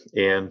woman,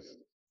 and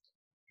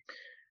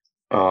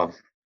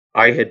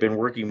I had been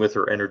working with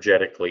her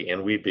energetically,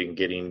 and we've been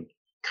getting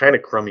kind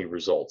of crummy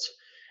results.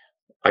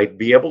 I'd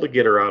be able to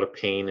get her out of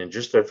pain in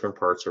just different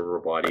parts of her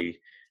body.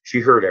 She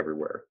hurt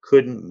everywhere,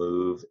 couldn't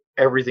move,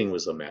 everything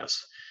was a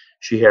mess.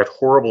 She had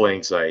horrible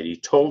anxiety,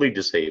 totally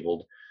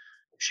disabled.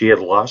 She had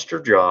lost her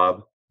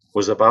job,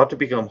 was about to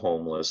become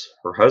homeless.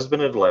 Her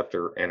husband had left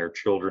her, and her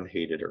children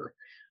hated her.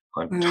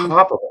 On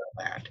top of all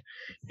that,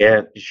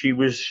 and she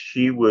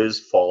was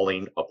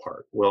falling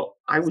apart. Well,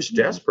 I was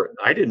desperate.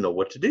 I didn't know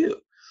what to do.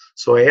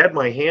 So I had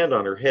my hand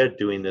on her head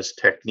doing this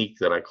technique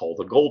that I call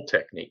the gold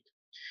technique.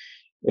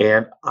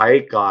 And I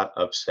got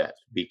upset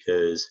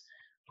because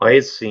I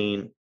had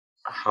seen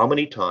how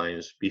many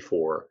times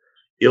before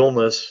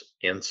illness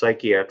and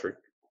psychiatric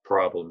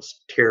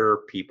problems tear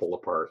people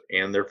apart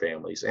and their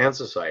families and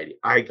society.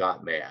 I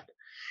got mad.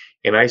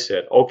 And I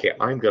said, okay,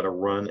 I'm going to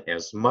run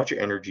as much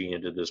energy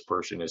into this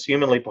person as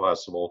humanly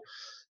possible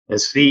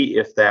and see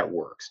if that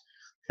works.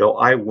 So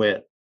I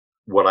went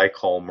what I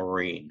call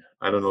Marine.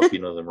 I don't know if you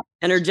know the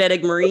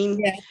energetic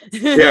Marine.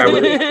 Yeah, I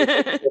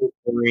went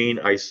Marine.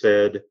 I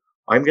said,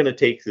 I'm going to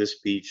take this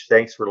speech.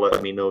 Thanks for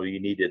letting me know you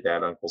needed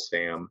that, Uncle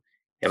Sam.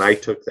 And I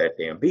took that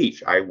damn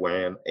beach. I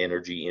ran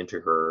energy into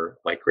her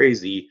like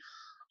crazy.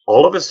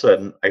 All of a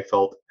sudden, I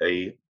felt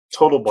a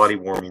total body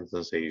warming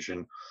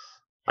sensation.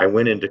 I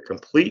went into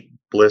complete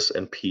bliss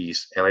and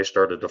peace, and I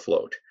started to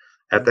float.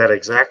 At that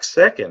exact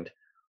second,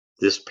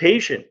 this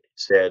patient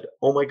said,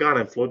 "Oh my God,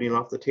 I'm floating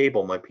off the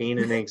table. My pain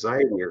and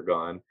anxiety are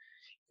gone."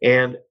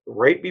 And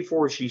right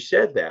before she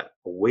said that,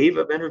 a wave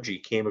of energy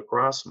came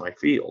across my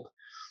field,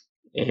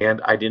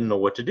 and I didn't know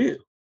what to do.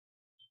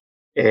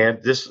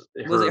 And this,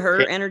 Was it her her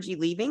pain, energy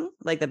leaving?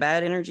 Like the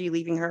bad energy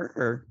leaving her?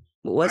 Or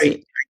what was I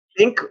it?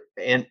 think,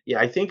 and yeah,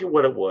 I think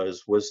what it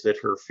was that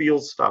her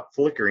field stopped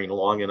flickering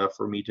long enough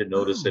for me to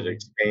notice it Oh,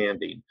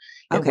 expanding.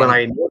 And when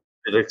okay. I noticed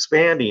it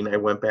expanding, I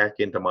went back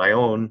into my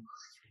own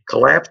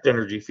collapsed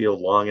energy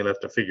field long enough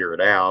to figure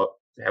it out,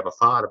 have a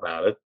thought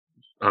about it,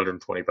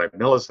 125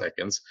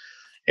 milliseconds,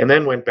 and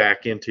then went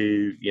back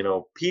into,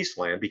 peace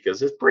land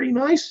because it's pretty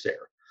nice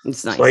there.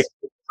 It's It's like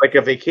nice. like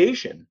a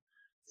vacation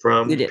It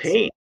from is.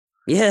 pain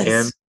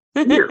and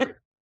Yes. fear.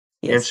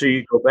 And so Yes.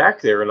 you go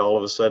back there, and all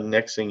of a sudden,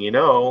 next thing you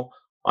know,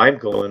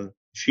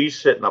 she's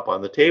sitting up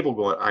on the table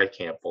going, "I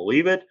can't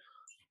believe it.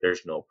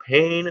 There's no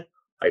pain.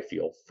 I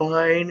feel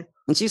fine."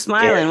 And she's And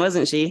smiling,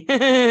 wasn't she?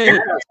 yeah,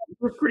 I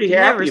was pretty She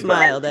never happy about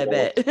smiled, I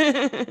it.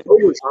 bet. So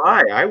was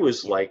I. I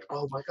was like,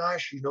 "Oh my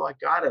gosh, I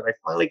got it. I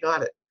finally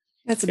got it."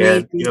 That's And,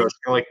 amazing. it's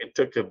kinda like it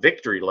took a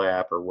victory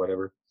lap or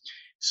whatever.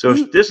 So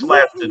this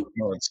lasted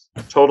months,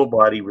 total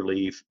body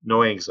relief,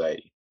 no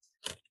anxiety.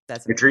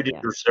 That's I amazing. treated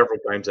Yeah. her several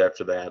times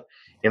after that,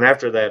 and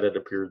after that, it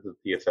appeared that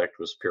the effect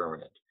was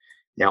permanent.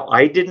 Now,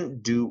 I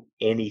didn't do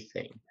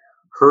anything.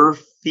 Her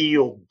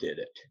field did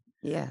it.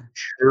 Yeah.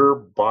 Her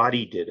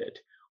body did it.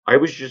 I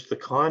was just the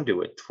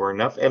conduit for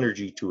enough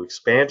energy to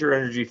expand her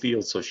energy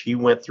field so she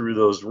went through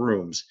those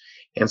rooms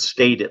and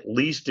stayed at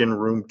least in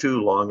room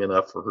 2 long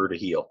enough for her to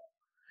heal.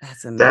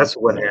 That's That's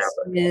amazing. what Yes.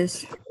 happened.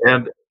 Yes.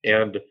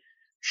 And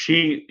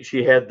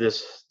she had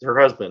her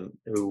husband,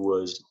 who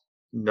was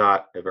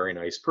not a very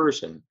nice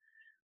person,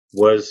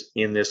 was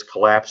in this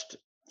collapsed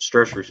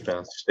stress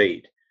response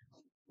state.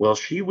 Well,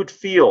 she would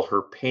feel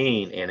her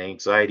pain and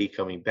anxiety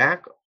coming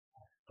back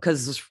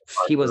Because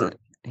on he her. wasn't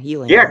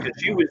healing Yeah, her.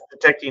 because she was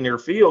detecting her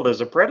field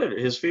as a predator,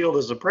 his field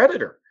as a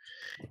predator.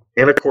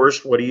 And of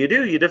course, what do?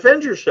 You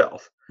defend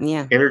yourself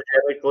Yeah.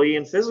 energetically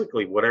and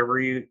physically,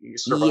 whatever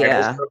survival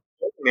Yeah. stuff,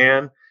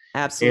 man.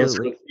 And so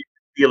Absolutely. she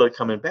could feel it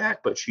coming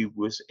back, but she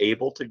was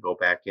able to go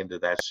back into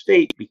that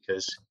state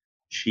because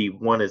she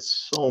wanted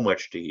so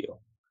much to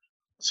heal.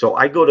 So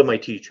I go to my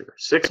teacher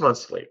 6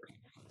 months later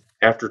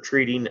after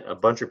treating a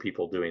bunch of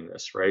people doing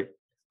this, right?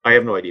 I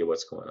have no idea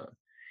what's going on.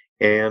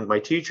 And my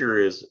teacher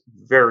is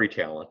very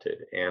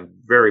talented and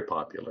very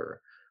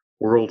popular,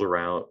 world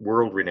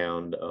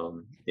renowned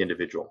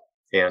individual.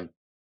 And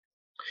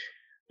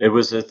it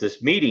was at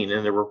this meeting,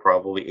 and there were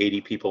probably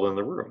 80 people in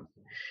the room.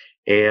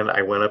 And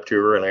I went up to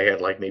her, and I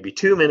had like maybe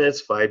 2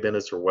 minutes, 5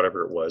 minutes, or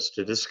whatever it was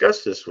to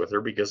discuss this with her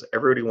because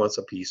everybody wants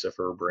a piece of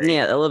her brain.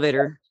 Yeah.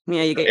 Elevator.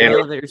 Yeah. You get your And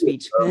elevator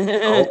speech.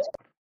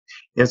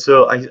 And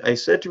so I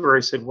said to her, I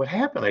said, "What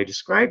happened?" I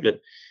described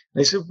it.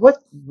 And I said, "What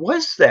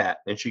was that?"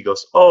 And she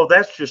goes, "Oh,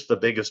 that's just the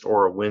biggest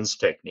aura wins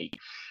technique."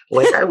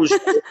 Like I was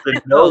supposed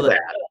to know Oh,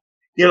 that.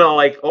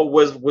 Like, oh,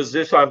 was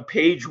this on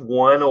page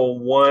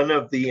 101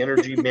 of the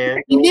energy You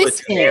manual that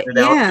missed you it. handed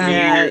out to Yeah.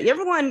 me? yeah.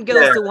 Everyone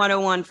goes Yeah. to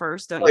 101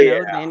 first, don't Oh, you yeah.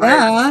 know? The manual.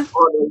 Yeah. No It's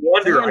a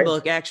wonder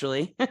handbook,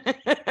 actually.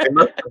 I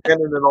must have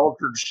been in an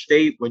altered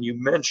state when you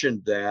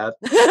mentioned that.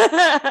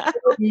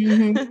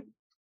 Hmm.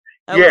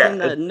 I was Yeah. in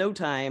the no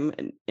time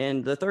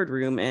in the third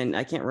room, and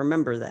I can't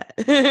remember that.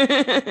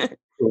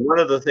 So one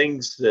of the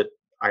things that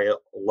I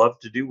love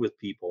to do with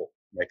people,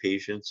 my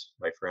patients,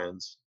 my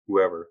friends,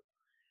 whoever,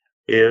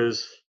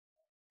 is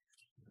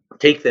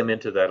take them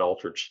into that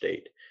altered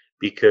state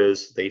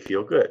because they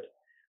feel good.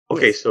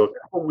 Okay, Yes. so a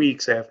couple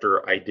weeks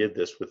after I did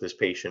this with this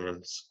patient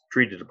and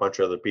treated a bunch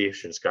of other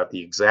patients, got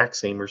the exact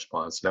same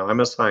response. Now I'm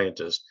a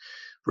scientist.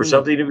 For Mm,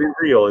 something to be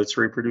real, it's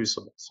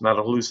reproducible. It's not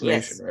a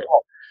hallucination, yes. right?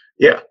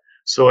 Yeah.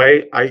 So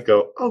I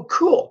go, oh,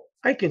 cool.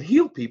 I can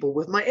heal people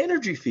with my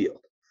energy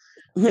field.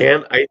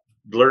 And I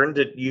learned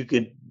that you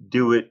could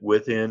do it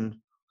within,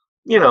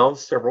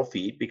 several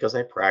feet because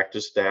I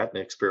practiced that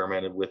and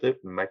experimented with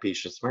it. In my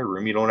patients in my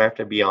room, you don't have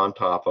to be on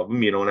top of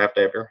them. You don't have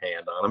to have your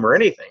hand on them or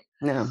anything.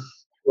 No.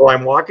 So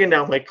I'm walking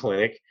down my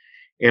clinic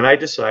and I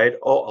decide,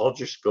 oh, I'll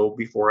just go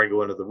before I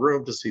go into the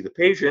room to see the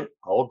patient.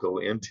 I'll go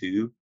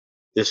into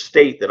this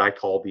state that I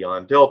call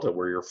beyond delta,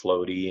 where you're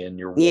floaty and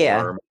you're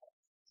Yeah. warm,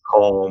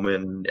 calm,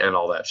 and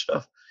all that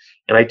stuff.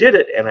 And I did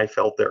it, and I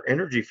felt their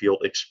energy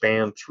field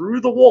expand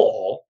through the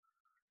wall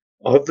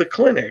of the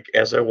clinic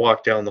as I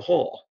walked down the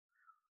hall.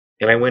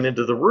 And I went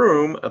into the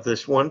room of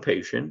this one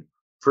patient,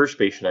 first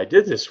patient I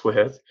did this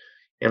with,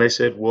 and I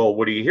said, "Well,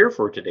 what are you here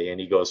for today?" And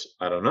he goes,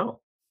 "I don't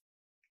know."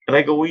 And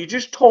I go, "Well, you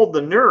just told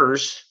the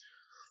nurse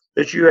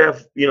that you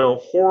have,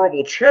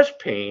 horrible chest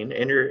pain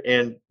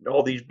and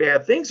all these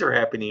bad things are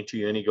happening to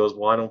you." And he goes,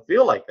 "Well, I don't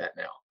feel like that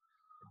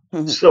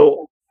now."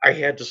 So I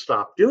had to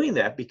stop doing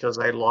that because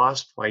I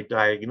lost my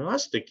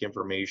diagnostic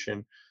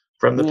information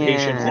from the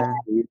patient Yeah.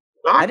 history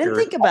I didn't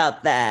doctor. think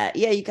about that.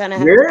 Yeah, you kind of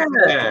have to put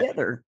it Yeah.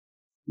 together.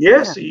 Yeah,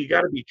 Yeah. so you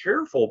got to be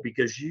careful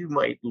because you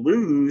might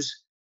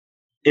lose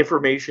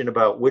information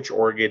about which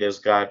organ has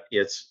got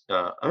its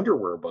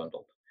underwear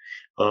bundled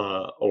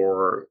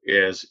or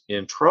is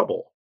in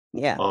trouble.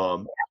 Yeah.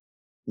 Um,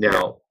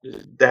 Now,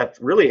 that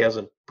really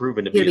hasn't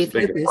proven to You be gotta as be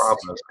big a focused.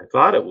 problem as I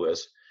thought it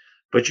was,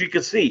 but you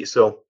can see.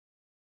 So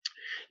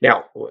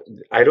now,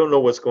 I don't know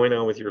what's going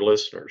on with your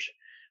listeners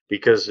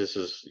because this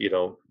is,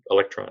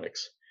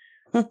 electronics.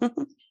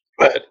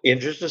 But in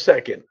just a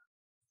second,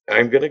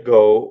 I'm going to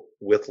go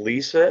with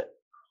Lisa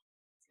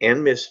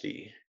and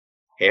Misty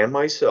and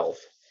myself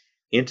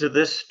into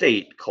this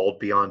state called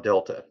Beyond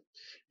Delta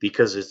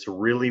because it's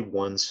really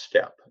one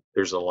step.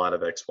 There's a lot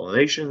of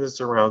explanation that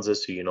surrounds it,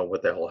 so you know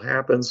what the hell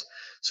happens,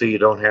 so you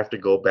don't have to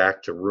go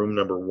back to room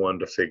number one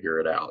to figure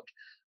it out,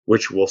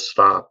 which will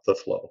stop the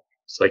flow.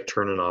 It's like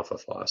turning off a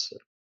faucet.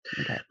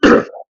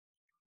 Okay.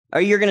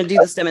 Are you going to do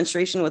this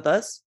demonstration with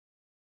us?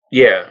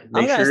 Yeah, I'm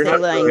make going to sure you're stay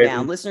not laying down.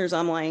 driving. Listeners,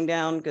 I'm laying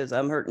down because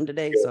I'm hurting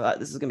today. So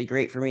this is going to be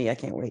great for me. I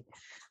can't wait.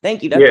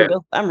 Thank you, Yeah. Dr.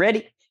 Bill. I'm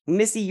ready.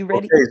 Missy, you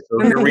ready? Okay, so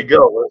here we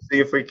go. Let's see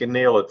if we can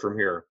nail it from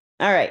here.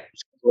 All right.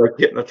 Like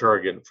hitting a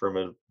target from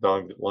a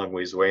long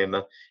ways away. And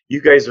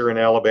you guys are in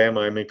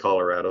Alabama. I'm in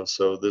Colorado.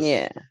 So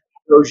this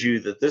shows you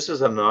that this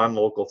is a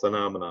non-local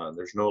phenomenon.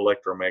 There's no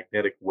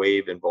electromagnetic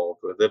wave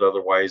involved with it.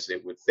 Otherwise,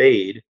 it would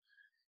fade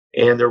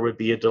and there would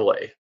be a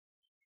delay.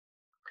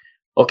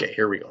 Okay,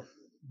 here we go.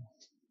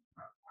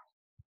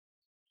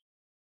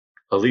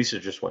 Lisa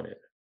just went in.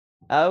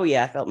 Oh,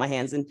 yeah. I felt my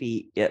hands and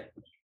feet. Yep.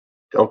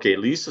 Okay,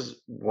 Lisa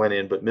went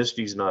in, but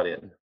Misty's not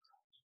in.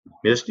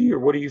 Misty, or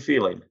what are you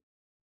feeling?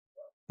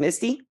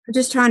 Misty? I'm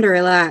just trying to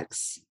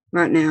relax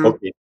right now.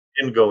 Okay,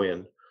 didn't go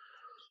in.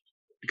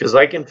 Because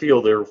I can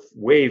feel their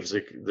wave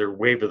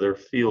of their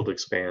field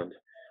expand.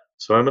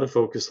 So I'm going to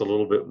focus a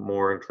little bit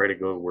more and try to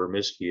go where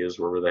Misty is,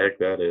 wherever the heck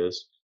that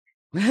is.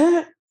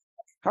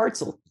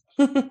 Hartzell.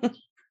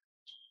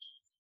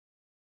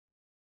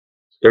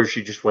 There,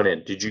 she just went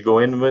in. Did you go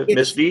in with Yes,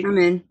 Misty? I'm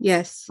in.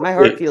 Yes. My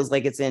heart feels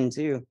like it's in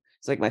too.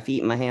 It's like my feet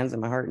and my hands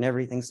and my heart and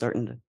everything's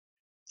starting to.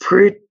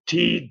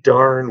 Pretty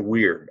darn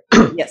weird.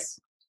 Yes.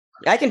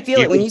 I can feel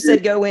it. When you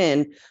said go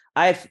in,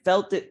 I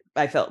felt it.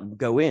 I felt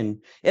go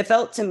in. It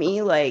felt to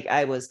me like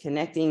I was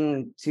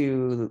connecting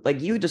to,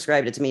 like you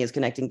described it to me as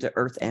connecting to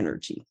earth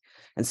energy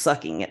and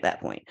sucking at that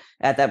point.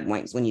 At that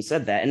point is when you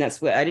said that. And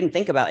that's what I didn't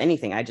think about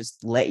anything. I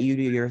just let you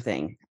do your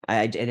thing.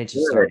 And it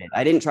just started.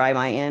 I didn't try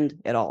my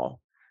end at all,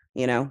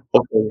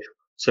 Okay.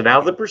 So now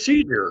the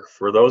procedure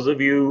for those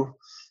of you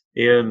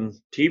in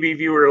TV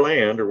viewer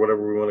land, or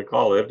whatever we want to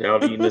call it,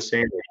 out eating the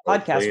sandwich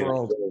podcast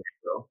world,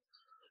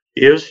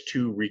 is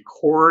to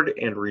record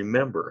and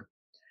remember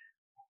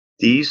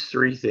these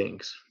three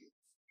things.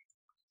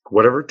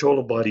 Whatever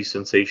total body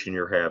sensation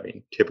you're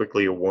having,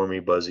 typically a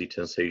warmy, buzzy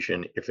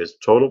sensation. If it's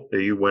total,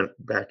 you went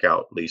back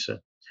out, Lisa.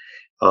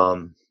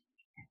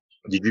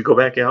 Did you go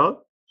back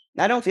out?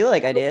 I don't feel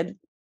like I did.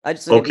 I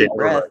just took a deep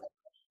breath. Right.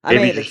 I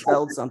may have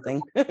expelled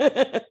something.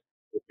 Okay.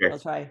 I'll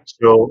try.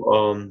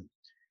 So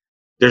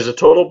there's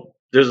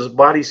a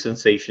body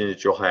sensation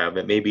that you'll have.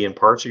 It may be in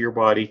parts of your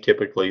body,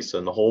 typically. It's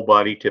in the whole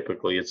body,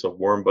 typically. It's a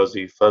warm,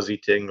 buzzy, fuzzy,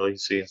 tingly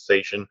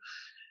sensation.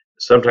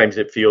 Sometimes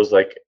it feels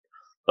like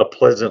a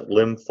pleasant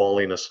limb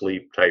falling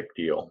asleep type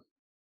deal.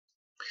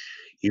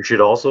 You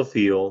should also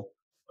feel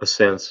a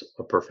sense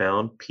of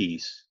profound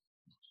peace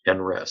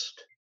and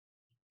rest.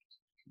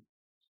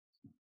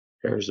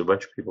 There's a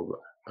bunch of people.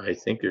 I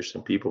think there's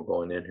some people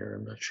going in here.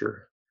 I'm not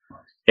sure.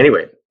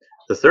 Anyway,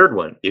 the third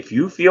one, if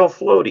you feel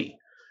floaty,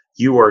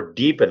 you are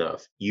deep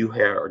enough. You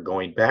are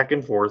going back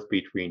and forth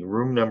between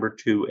room number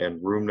 2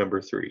 and room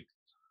number 3.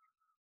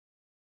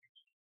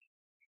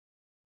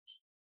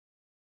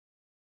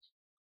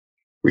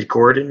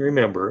 Record and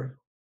remember,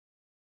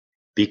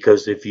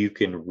 because if you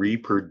can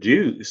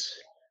reproduce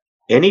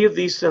any of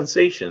these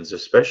sensations,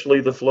 especially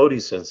the floaty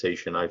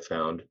sensation I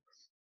found,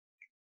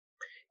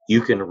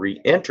 you can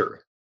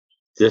re-enter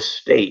this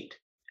state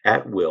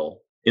at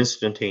will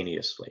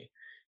instantaneously.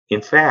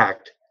 In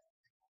fact,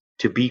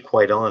 to be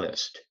quite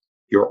honest,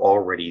 you're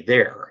already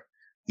there.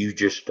 You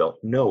just don't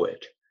know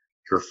it.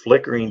 You're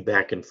flickering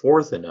back and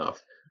forth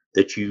enough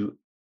that you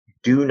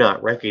do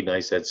not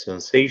recognize that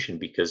sensation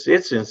because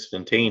it's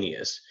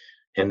instantaneous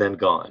and then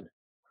gone.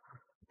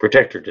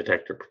 Protector,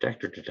 detector,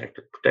 protector,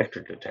 detector,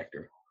 protector,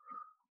 detector.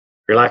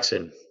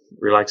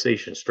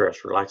 Relaxation,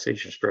 stress,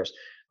 relaxation, stress.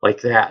 Like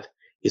that.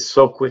 It's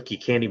so quick you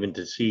can't even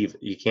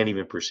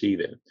perceive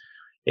it.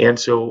 And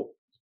so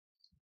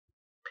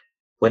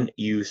when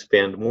you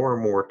spend more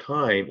and more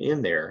time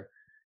in there,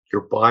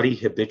 your body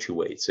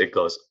habituates. It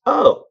goes,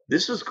 oh,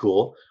 this is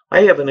cool.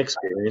 I haven't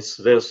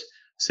experienced this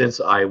since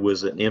I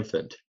was an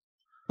infant.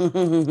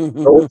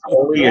 Adults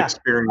only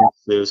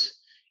experience this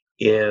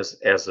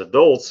as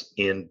adults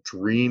in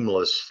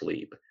dreamless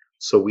sleep.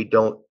 So we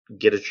don't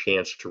get a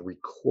chance to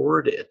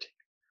record it.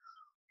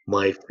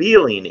 My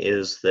feeling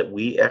is that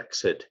we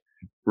exit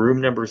room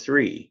number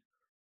 3,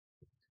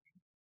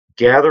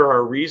 gather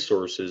our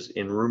resources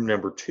in room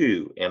number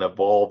 2, and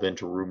evolve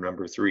into room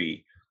number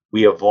 3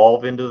 We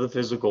evolve into the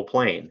physical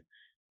plane,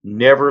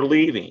 never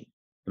leaving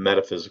the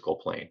metaphysical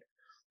plane.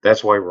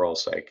 That's why we're all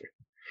psychic,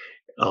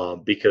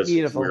 because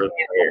we're Beautiful.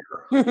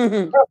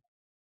 there.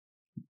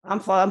 I'm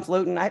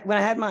floating. When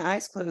I had my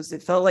eyes closed,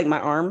 it felt like my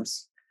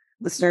arms,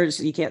 listeners,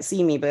 you can't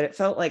see me, but it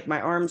felt like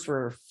my arms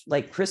were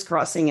like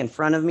crisscrossing in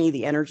front of me,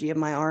 the energy of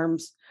my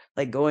arms,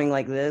 like going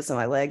like this, and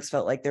my legs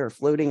felt like they were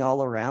floating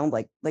all around,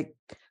 like they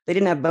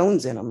didn't have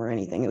bones in them or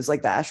anything. It was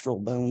like the astral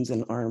bones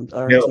and arms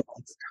and No,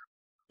 legs.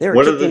 They were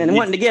one of the kicking and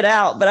wanting to get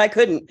out, but I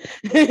couldn't.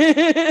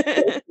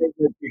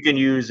 you can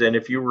use, and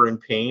if you were in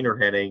pain or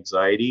had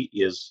anxiety,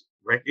 is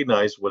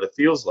recognize what it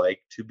feels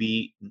like to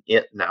be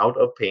in and out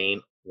of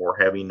pain or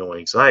having no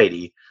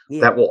anxiety.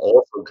 Yeah. That will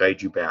also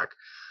guide you back.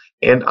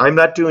 And I'm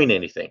not doing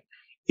anything.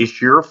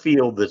 It's your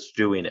field that's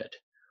doing it.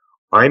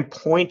 I'm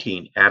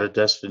pointing at a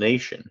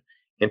destination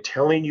and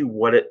telling you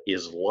what it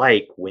is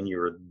like when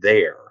you're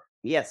there.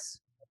 Yes.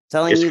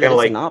 Telling It's you kind that of it's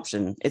like an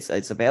option.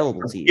 It's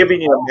available to you. giving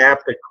you a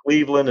map to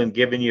Cleveland and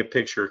giving you a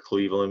picture of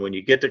Cleveland. When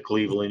you get to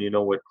Cleveland, you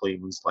know what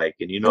Cleveland's like,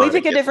 and you know Can we how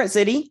to pick a get different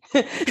city?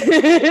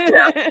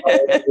 there.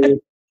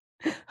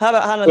 How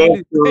about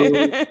Honolulu?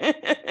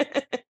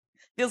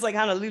 Feels like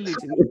Honolulu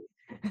to me.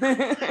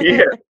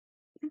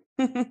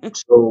 Yeah.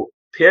 So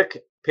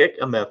pick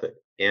a method,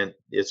 and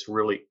it's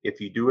really, if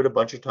you do it a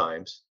bunch of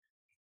times,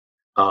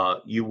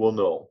 you will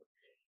know.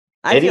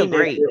 I feel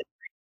great.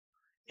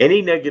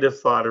 Any negative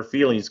thought or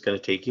feeling is going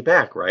to take you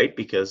back, right?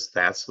 Because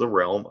that's the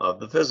realm of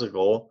the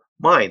physical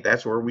mind.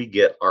 That's where we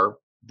get our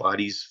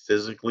bodies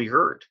physically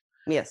hurt.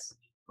 Yes.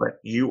 But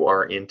you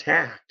are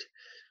intact.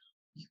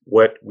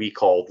 What we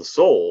call the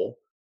soul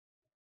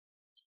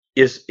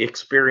is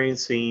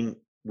experiencing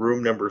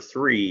room number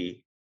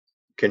 3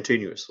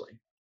 continuously.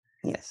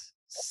 Yes.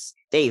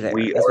 Stay there.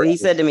 That's what he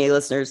said to me,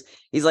 listeners.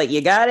 He's like, you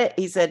got it?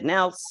 He said,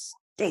 now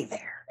stay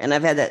there. And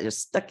I've had that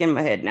just stuck in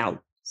my head. Now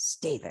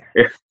stay there.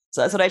 Yeah. So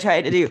that's what I try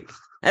to do.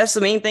 That's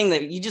the main thing,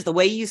 that you just, the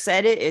way you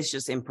said it is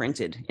just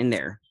imprinted in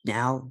there.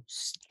 Now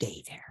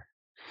stay there.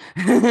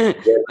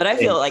 But I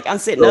feel like I'm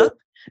sitting up.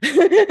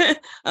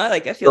 I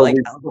feel like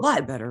a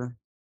lot better.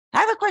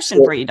 I have a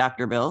question for you,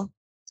 Dr. Bill.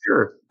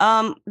 Sure.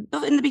 In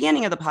the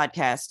beginning of the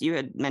podcast, you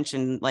had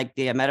mentioned like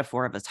the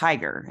metaphor of a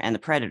tiger and the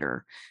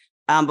predator.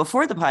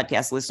 Before the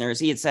podcast, listeners,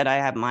 he had said I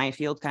have my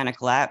field kind of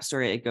collapsed,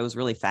 or it goes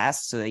really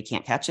fast, so they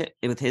can't catch it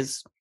with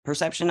his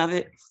perception of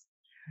it.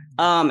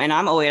 And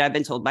I've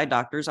been told by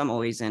doctors, I'm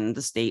always in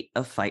the state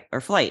of fight or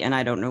flight. And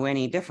I don't know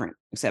any different,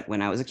 except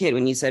when I was a kid,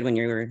 when you said when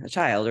you were a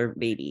child or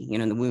baby,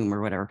 in the womb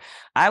or whatever,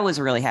 I was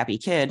a really happy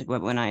kid.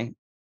 But when I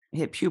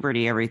hit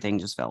puberty, everything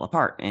just fell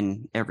apart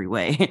in every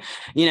way.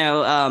 But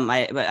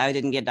I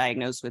didn't get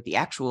diagnosed with the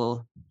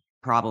actual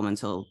problem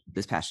until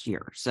this past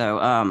year.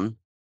 So,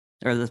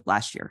 or this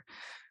last year.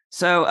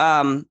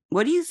 So,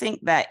 what do you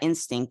think that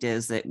instinct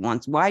is that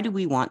why do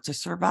we want to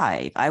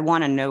survive? I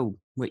want to know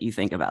what you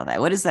think about that.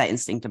 What is that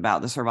instinct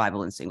about, the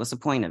survival instinct? What's the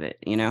point of it?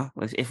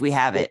 If we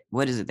have it,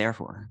 what is it there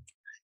for?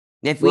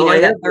 If we know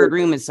that third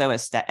room is so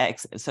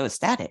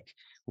ecstatic,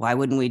 why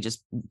wouldn't we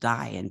just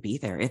die and be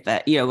there? If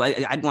that,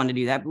 I'd want to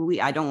do that, but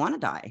I don't want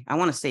to die. I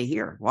want to stay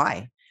here.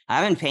 Why?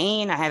 I'm in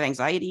pain. I have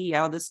anxiety,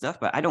 all this stuff,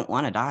 but I don't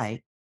want to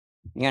die.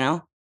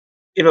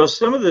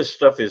 Some of this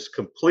stuff is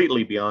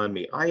completely beyond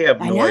me. I have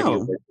no idea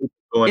where people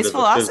go into it's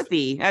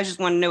philosophy. I just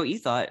want to know what you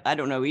thought. I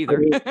don't know either.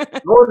 Going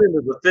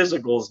into the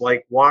physical is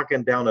like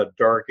walking down a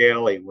dark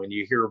alley when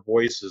you hear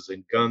voices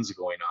and guns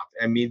going off.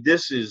 I mean,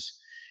 this is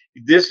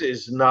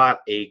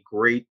not a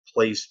great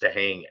place to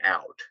hang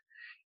out.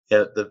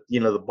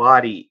 The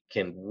body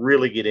can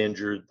really get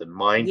injured. The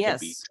mind can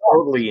be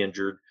totally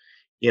injured.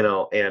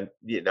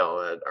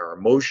 Our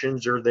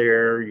emotions are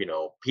there.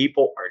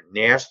 People are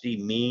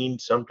nasty, mean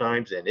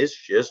sometimes, and it's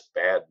just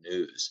bad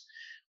news.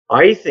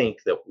 I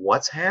think that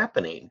what's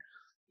happening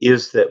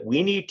is that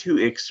we need to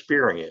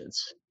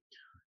experience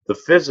the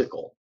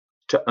physical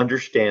to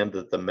understand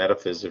that the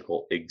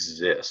metaphysical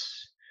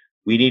exists.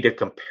 We need a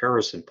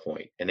comparison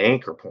point, an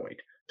anchor point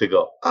to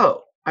go,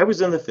 oh, I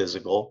was in the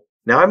physical.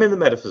 Now I'm in the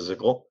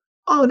metaphysical.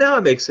 Oh, now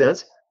it makes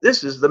sense.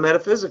 This is the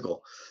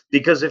metaphysical.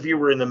 Because if you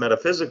were in the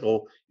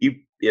metaphysical,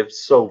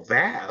 it's so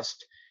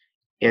vast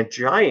and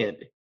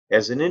giant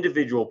as an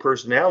individual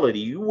personality,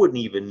 you wouldn't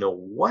even know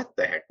what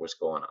the heck was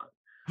going on.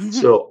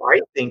 So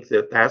I think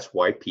that that's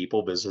why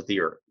people visit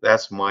the earth.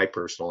 That's my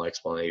personal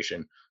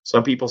explanation.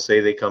 Some people say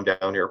they come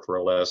down here for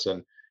a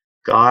lesson.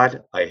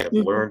 God, I have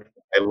learned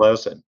my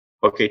lesson.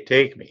 Okay,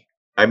 take me.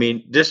 I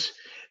mean,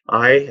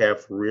 I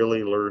have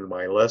really learned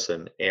my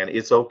lesson, and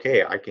it's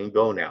okay. I can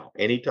go now.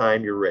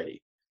 Anytime you're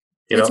ready.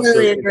 I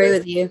totally agree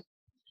with you.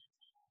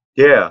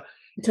 Yeah.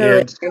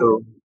 Totally. And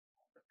so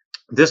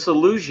this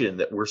illusion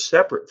that we're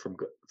separate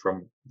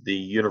from the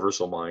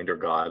universal mind or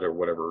God or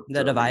whatever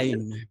the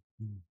divine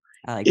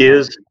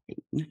is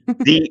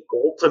the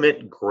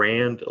ultimate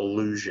grand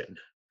illusion.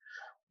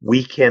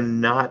 We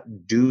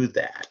cannot do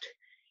that.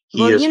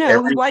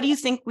 Why do you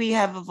think we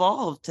have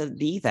evolved to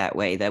be that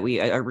way? That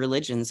our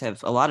religions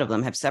a lot of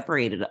them have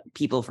separated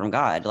people from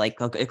God. Like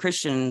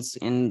Christians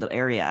in the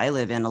area I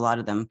live in, a lot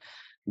of them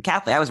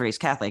Catholic. I was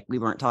raised Catholic. We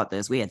weren't taught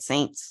this. We had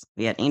saints,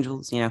 we had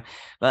angels, but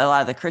a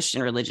lot of the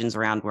Christian religions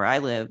around where I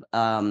live,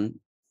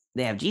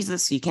 they have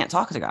Jesus. So you can't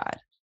talk to God.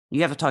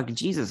 You have to talk to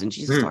Jesus, and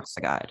Jesus talks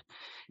to God.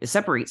 It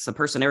separates the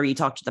person. Or you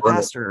talk to the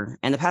pastor,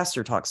 and the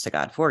pastor talks to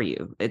God for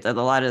you. A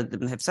lot of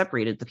them have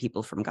separated the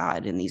people from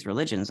God in these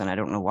religions, and I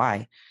don't know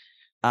why.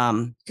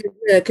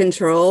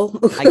 Control.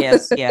 I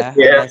guess, yeah.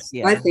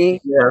 I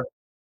think. Yeah.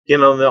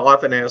 They'll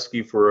often ask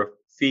you for a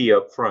fee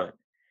up front.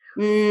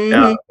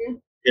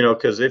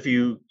 Because if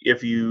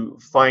you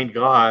find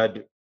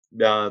God,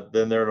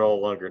 then they're no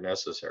longer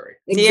necessary.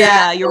 Exactly.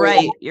 Yeah, you're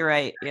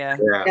right. Yeah.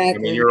 Exactly. I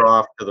mean, you're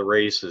off to the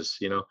races.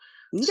 You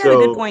got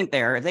a good point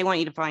there. If they want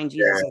you to find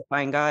Jesus and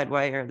find God,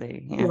 why are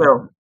they?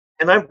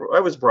 And I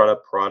was brought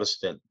up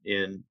Protestant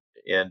and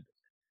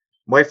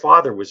my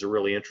father was a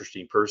really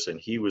interesting person.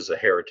 He was a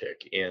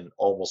heretic in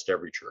almost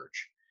every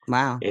church.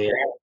 Wow. And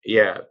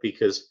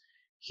because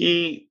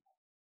he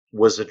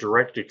was a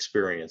direct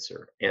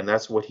experiencer, and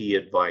that's what he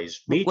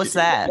advised me. What's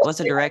that? What's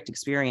a direct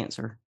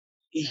experiencer?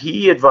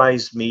 He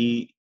advised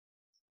me,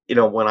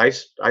 when I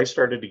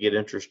started to get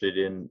interested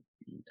in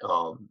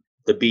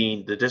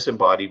the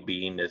disembodied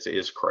being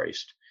is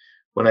Christ,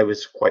 when I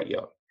was quite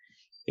young,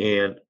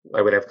 and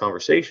I would have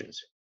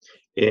conversations,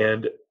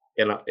 and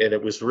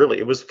it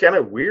was kind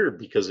of weird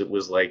because it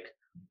was like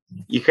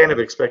you kind of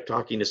expect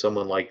talking to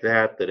someone like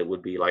that it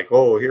would be like,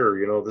 oh, here,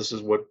 this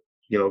is what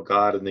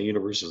God and the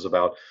universe is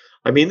about.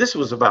 I mean, this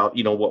was about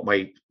what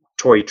my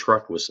toy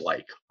truck was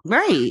like.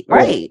 Right.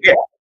 Yeah.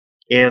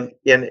 And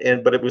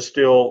but it was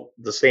still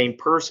the same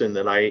person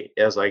that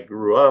as I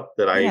grew up,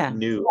 that I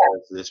knew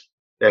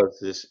as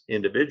this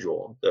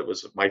individual that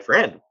was my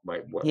friend,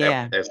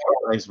 as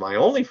sometimes my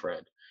only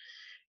friend.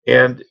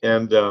 And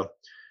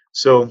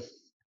so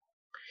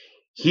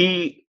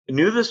he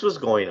knew this was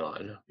going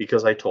on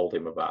because I told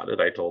him about it.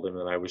 I told him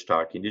that I was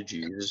talking to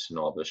Jesus and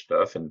all this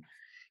stuff. And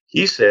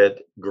he said,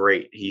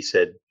 great. He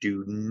said,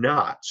 do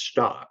not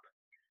stop,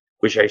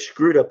 which I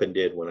screwed up and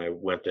did when I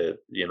went to,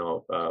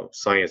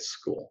 science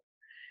school.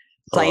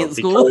 Science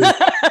school?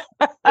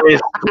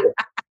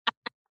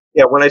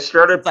 Yeah, when I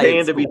started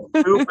paying to be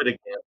stupid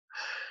again,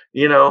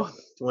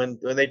 when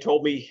they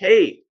told me,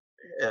 hey,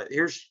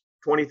 here's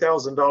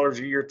 $20,000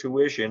 a year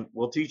tuition,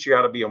 we'll teach you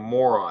how to be a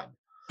moron.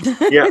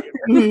 Yeah.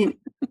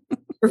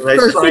 For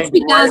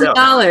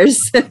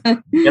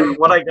 $50,000. And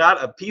when I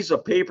got a piece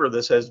of paper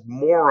that says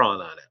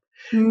moron on it,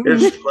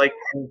 it's like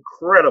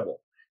incredible.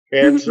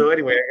 And so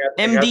anyway,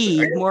 I got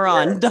MD,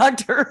 moron,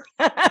 doctor.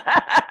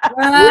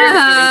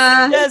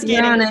 Just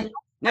kidding.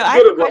 No,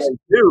 I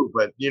do,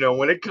 but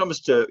when it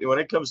comes to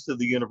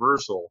the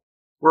universal,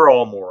 we're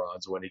all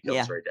morons when it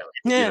comes right down.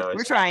 Yeah,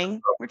 we're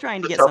trying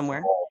to get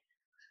somewhere.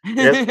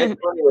 Anyway,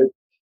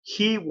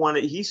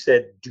 he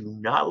said, do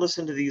not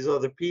listen to these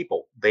other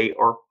people. They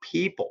are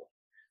people.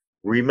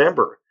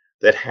 Remember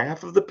that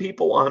half of the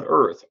people on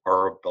Earth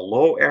are of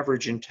below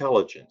average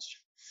intelligence.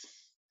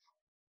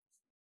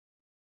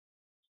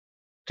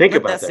 Think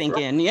about that. Sink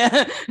in,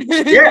 yeah.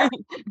 Yeah,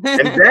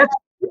 and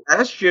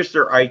that's just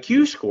their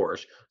IQ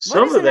scores.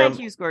 Some of them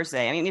IQ scores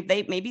say. I mean, if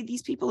maybe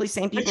these people, these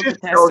same people,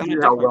 just tells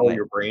you how well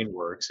your brain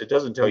works. It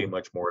doesn't tell you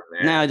much more than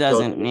that. No, it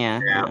doesn't.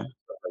 Yeah.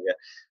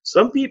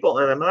 Some people,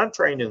 and I'm not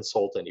trying to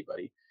insult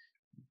anybody,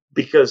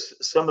 because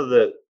some of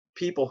the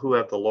people who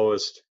have the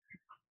lowest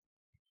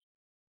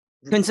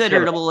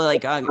considered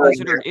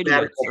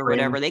idiots or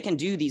whatever, they can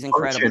do these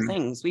incredible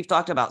things. We've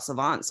talked about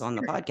savants on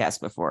the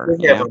podcast before.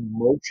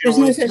 There's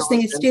no such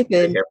thing as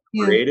stupid. They have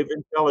creative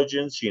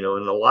intelligence, and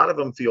a lot of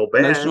them feel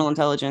bad. Emotional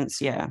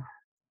intelligence, yeah.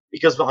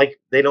 Because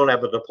they don't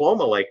have a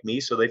diploma like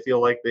me, so they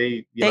feel like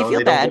they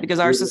feel bad because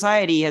our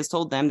society has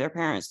told them, their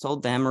parents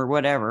told them, or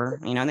whatever,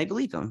 and they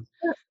believe them.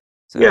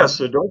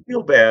 So don't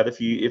feel bad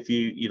if you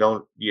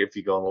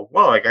go,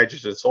 well, like I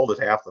just insulted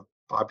half the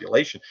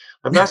population.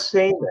 I'm not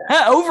saying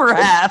that. Over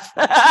half.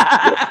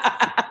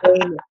 That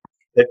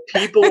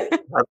people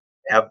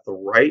have the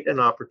right and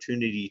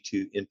opportunity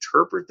to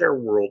interpret their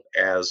world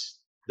as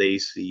they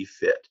see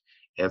fit,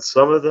 and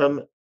some of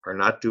them are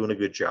not doing a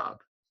good job.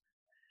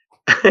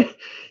 And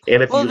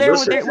if you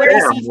listen to what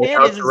them, they see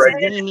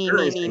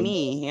fit is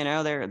me.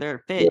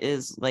 Their fit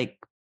is like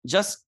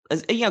just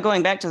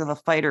going back to the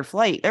fight or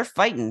flight. They're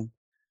fighting.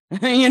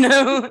 They're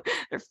fighting.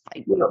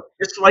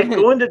 It's like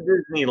going to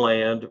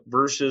Disneyland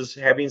versus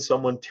having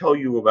someone tell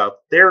you about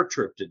their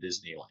trip to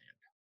Disneyland.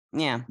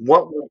 Yeah.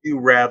 What would you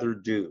rather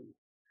do?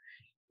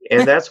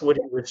 And that's what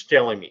he was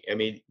telling me. I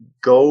mean,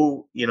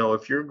 go,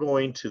 if you're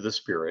going to the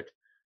Spirit,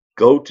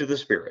 go to the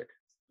Spirit.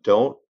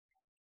 Don't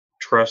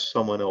trust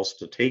someone else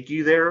to take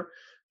you there.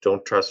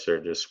 Don't trust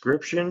their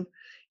description.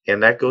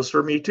 And that goes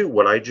for me too.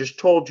 What I just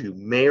told you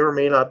may or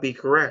may not be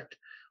correct.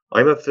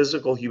 I'm a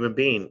physical human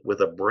being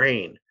with a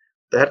brain.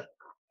 That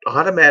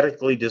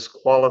automatically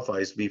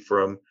disqualifies me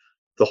from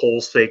the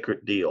whole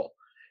sacred deal.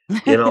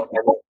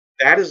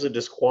 That is a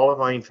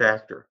disqualifying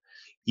factor.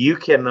 You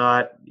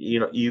cannot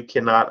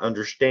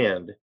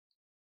understand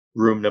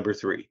room number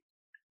 3.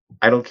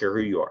 I don't care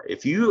who you are.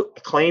 If you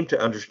claim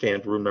to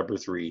understand room number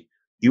 3,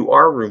 you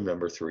are room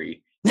number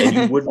 3, and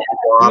you wouldn't be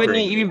You honoring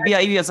wouldn't. me.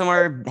 You'd be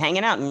somewhere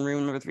hanging out in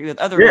room number 3 with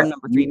other Yeah, room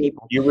number 3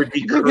 people. You would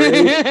be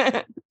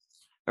crazy.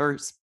 Or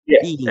Yeah,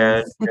 beings.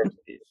 and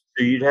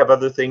so you'd have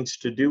other things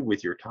to do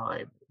with your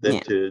time than Yeah.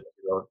 to,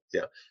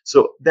 yeah.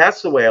 So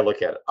that's the way I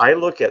look at it. I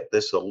look at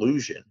this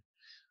illusion,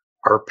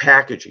 our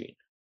packaging,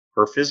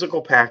 our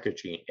physical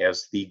packaging,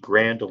 as the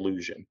grand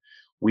illusion.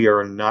 We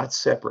are not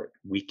separate.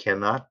 We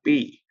cannot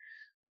be.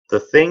 The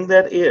thing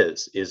that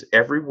is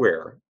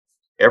everywhere,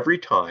 every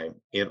time,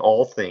 in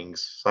all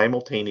things,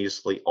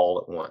 simultaneously, all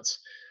at once.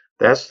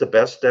 That's the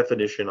best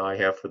definition I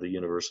have for the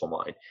universal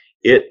mind.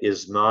 It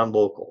is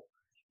non-local.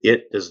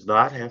 It does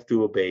not have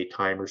to obey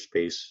time or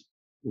space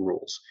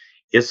rules.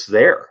 It's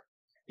there.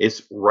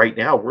 It's right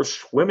now. We're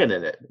swimming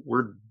in it.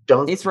 We're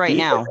dunked It's right deep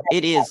in now.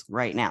 It is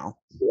right now.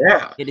 it.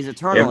 Yeah. It is And,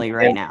 eternally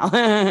right and now.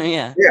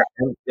 Yeah. yeah,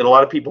 and a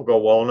lot of people go,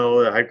 well,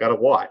 no, I've got to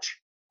watch.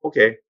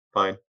 Okay,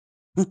 fine.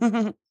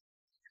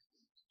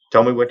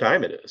 Tell me what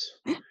time it is.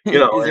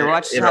 Does your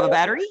watch have a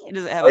battery?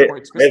 Does it have a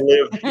quartz I crystal?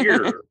 live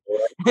here, or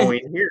I'm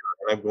going here,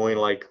 and I'm going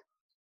like,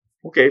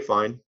 okay,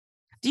 fine,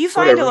 Do you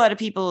find whatever. a lot of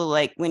people,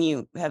 like, when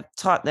you have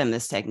taught them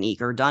this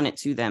technique or done it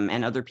to them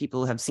and other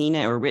people have seen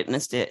it or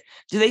witnessed it,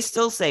 do they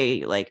still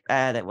say, like,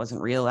 that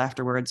wasn't real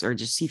afterwards, or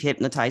just he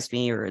hypnotized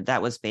me, or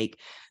that was fake?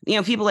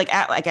 People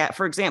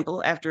for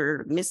example,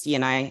 after Misty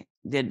and I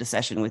did the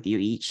session with you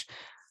each,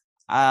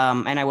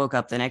 and I woke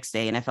up the next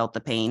day and I felt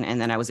the pain, and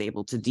then I was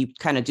able to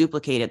kind of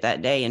duplicate it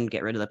that day and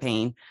get rid of the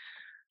pain.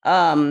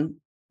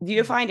 Do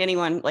you find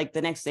anyone, like,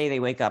 the next day they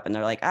wake up and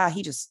they're like,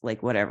 he just,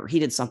 like, whatever, he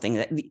did something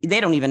that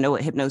they don't even know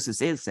what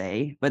hypnosis is,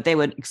 say, but they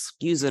would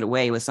excuse it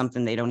away with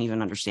something they don't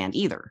even understand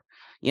either?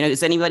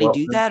 Does anybody Well,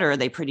 do that, or are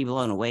they pretty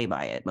blown away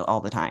by it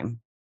all the time?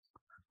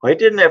 I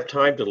didn't have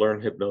time to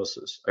learn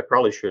hypnosis. I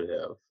probably should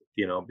have,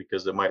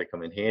 because it might have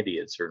come in handy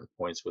at certain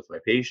points with my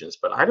patients,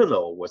 but I don't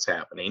know what's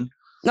happening.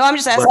 No, I'm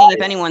just asking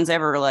if anyone's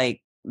ever,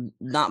 like,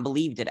 not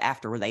believed it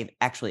after they've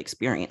actually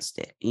experienced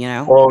it,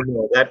 Oh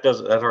no, that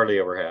hardly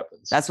ever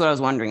happens. That's what I was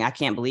wondering. I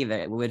can't believe that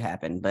it would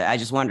happen, but I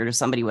just wondered if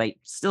somebody would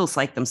still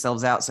psych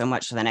themselves out so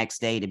much for the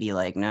next day to be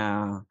like,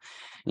 no,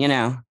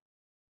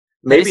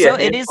 Maybe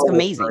it is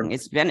amazing.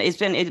 Times.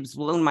 It's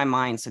blown my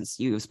mind since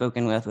you've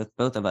spoken with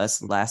both of us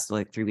last,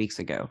 like, 3 weeks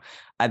ago.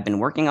 I've been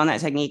working on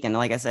that technique, and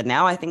like I said,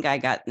 now I've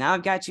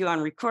got you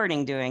on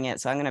recording doing it,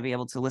 so I'm going to be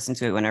able to listen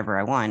to it whenever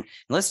I want.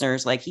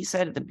 Listeners, like he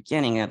said at the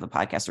beginning of the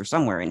podcast or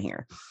somewhere in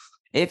here,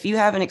 if you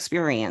have an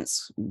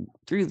experience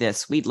through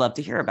this, we'd love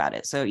to hear about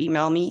it. So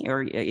email me,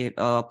 or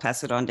I'll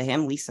pass it on to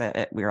him, Lisa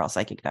at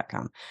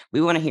we'reallpsychic.com.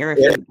 We want to hear if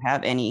you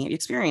have any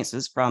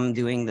experiences from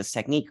doing this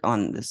technique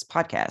on this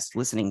podcast,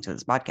 listening to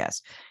this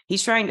podcast.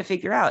 He's trying to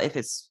figure out if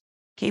it's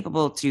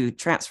capable to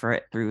transfer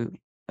it through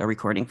a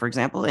recording, for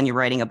example, and you're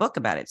writing a book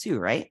about it too,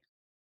 right?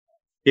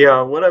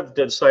 Yeah, what I've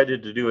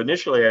decided to do,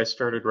 initially I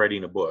started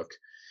writing a book,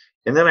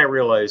 and then I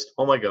realized,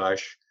 oh my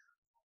gosh,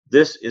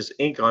 this is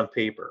ink on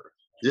paper.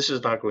 This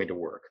is not going to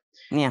work.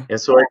 Yeah. And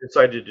so I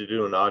decided to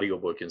do an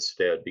audiobook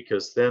instead,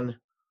 because then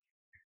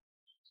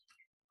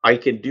I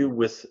can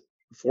do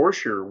for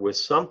sure with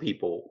some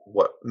people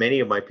what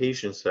many of my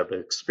patients have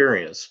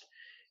experienced.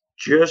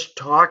 Just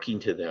talking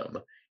to them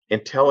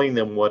and telling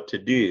them what to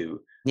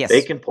do, yes,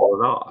 they can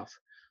pull it off.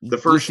 The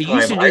first time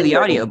you should do the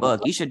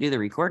audiobook, you should do the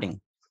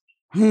recording.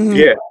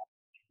 Yeah.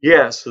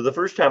 So the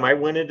first time I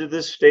went into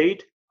this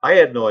state, I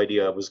had no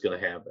idea it was going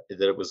to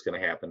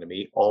happen to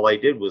me. All I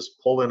did was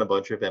pull in a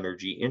bunch of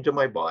energy into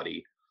my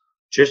body,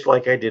 just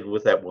like I did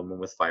with that woman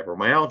with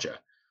fibromyalgia.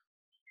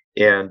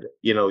 And,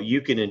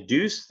 you can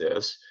induce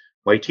this.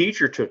 My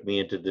teacher took me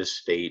into this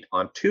state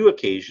on 2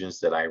 occasions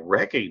that I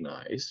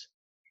recognize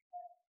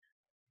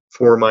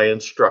for my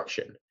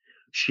instruction.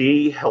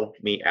 She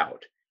helped me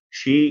out.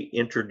 She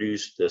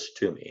introduced this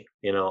to me,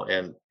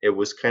 and it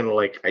was kind of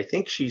like, I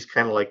think she's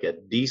kind of like a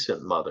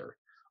decent mother.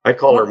 I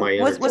call her my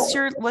what's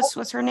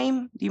her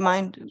name? Do you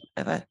mind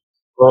if I?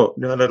 Oh,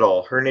 not at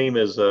all. Her name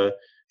is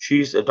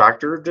she's a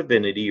doctor of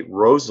divinity,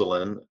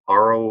 Rosalind,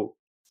 ROSALYN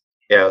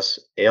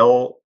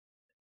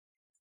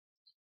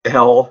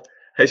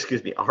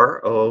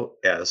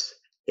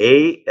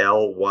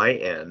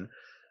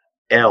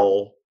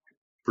L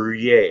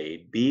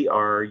Bruyere,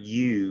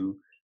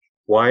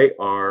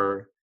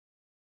 BRUYRERE.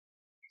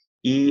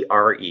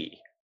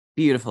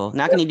 Beautiful.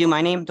 Now, can you do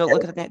my name? Don't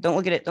look at it. Don't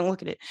look at it. Don't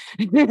look at it.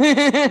 If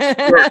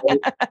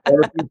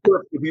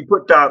you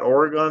put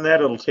 .org on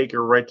that, it'll take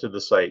her right to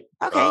the site.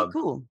 Okay,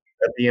 cool.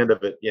 At the end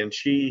of it, and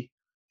she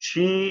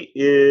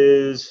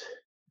is.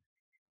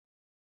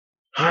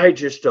 I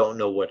just don't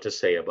know what to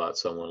say about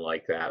someone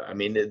like that. I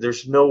mean,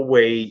 there's no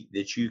way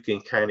that you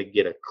can kind of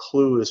get a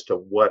clue as to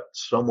what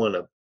someone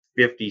of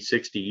 50,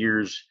 60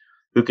 years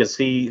who can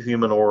see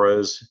human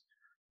auras,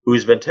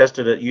 who's been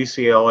tested at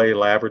UCLA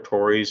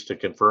laboratories to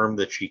confirm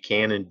that she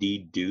can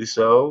indeed do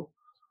so.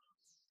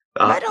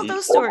 Why don't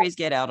those stories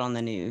get out on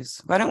the news?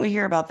 Why don't we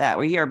hear about that?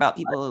 We hear about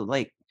people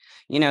like,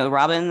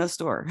 robbing the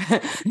store,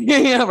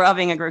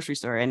 robbing a grocery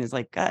store, and it's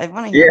like, I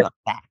want to hear about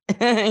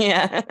that.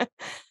 Yeah.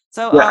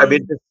 So, yeah, I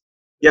mean,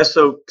 yeah.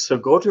 So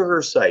go to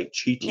her site.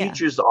 She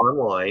teaches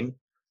online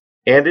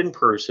and in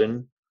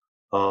person.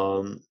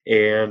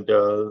 And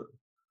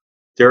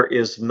there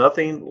is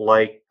nothing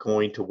like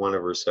going to one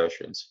of her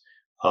sessions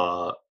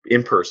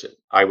in person.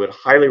 I would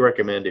highly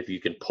recommend if you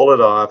can pull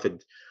it off.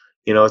 And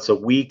it's a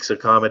week's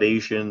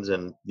accommodations,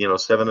 and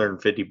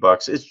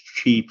 $750. It's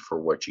cheap for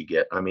what you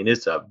get. I mean,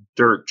 it's a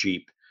dirt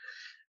cheap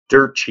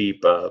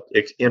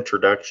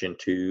introduction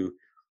to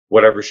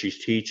whatever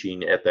she's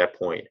teaching at that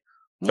point.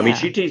 I mean,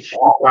 she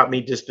taught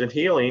me distant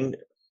healing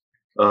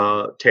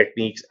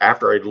techniques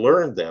after I'd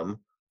learned them,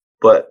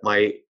 but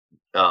my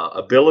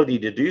ability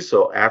to do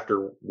so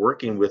after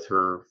working with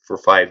her for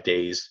 5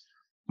 days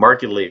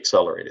markedly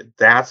accelerated.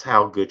 That's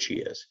how good she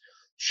is.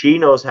 She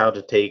knows how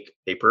to take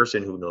a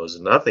person who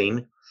knows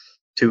nothing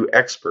to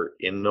expert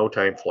in no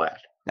time flat.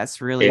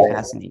 That's really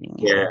fascinating.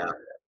 Yeah.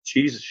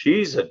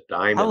 She's a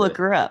diamond. I'll look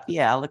her up.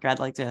 Yeah, I'll look. I'd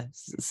like to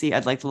see.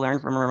 I'd like to learn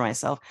from her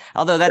myself.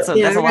 Although that's a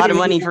lot of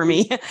money for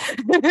me.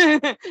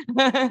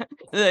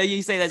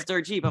 You say that's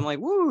dirt cheap. I'm like,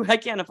 woo, I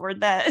can't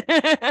afford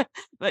that.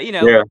 But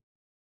Yeah.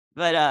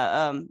 But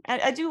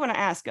I do want to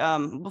ask,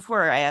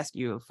 before I ask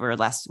you for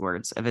last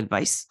words of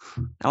advice,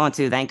 I want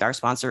to thank our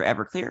sponsor,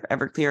 Everclear.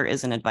 Everclear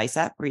is an advice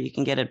app where you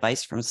can get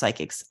advice from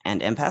psychics and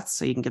empaths,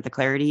 so you can get the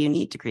clarity you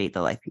need to create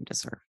the life you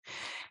deserve.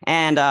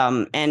 And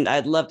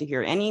I'd love to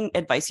hear any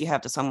advice you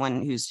have to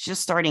someone who's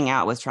just starting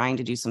out with trying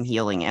to do some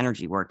healing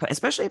energy work, but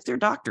especially if they're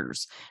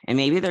doctors and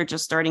maybe they're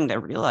just starting to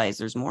realize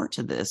there's more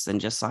to this than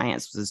just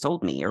science has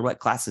told me or what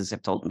classes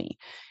have told me.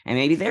 And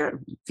maybe they're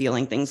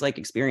feeling things like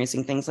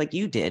experiencing things like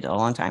you did a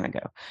long time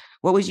ago.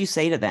 What would you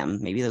say to them?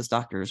 Maybe those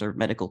doctors or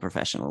medical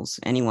professionals,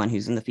 anyone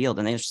who's in the field,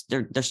 and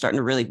they're starting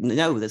to really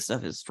know this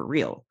stuff is for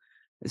real.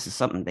 This is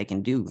something they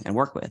can do and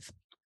work with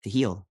to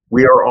heal.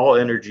 We are all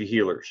energy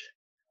healers.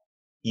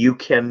 You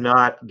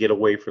cannot get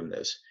away from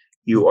this.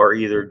 You are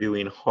either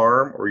doing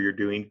harm or you're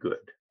doing good.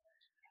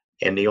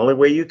 And the only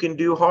way you can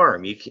do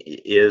harm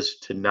is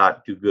to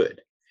not do good.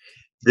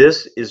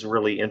 This is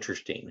really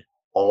interesting.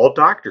 All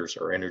doctors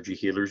are energy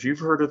healers. You've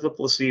heard of the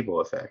placebo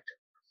effect.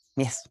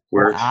 Yes.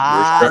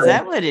 Is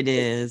that what it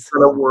is? It's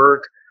going to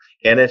work,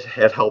 and it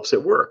helps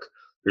it work.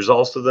 There's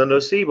also the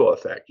nocebo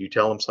effect. You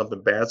tell them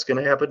something bad's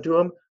going to happen to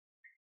them,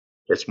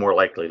 it's more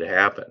likely to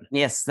happen.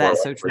 Yes,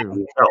 that's so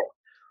true.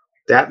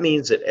 That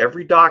means that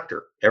every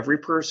doctor, every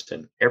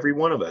person, every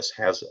one of us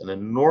has an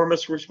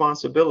enormous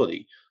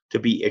responsibility to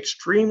be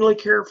extremely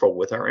careful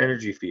with our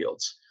energy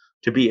fields,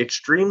 to be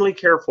extremely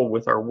careful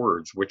with our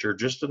words, which are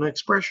just an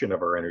expression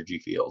of our energy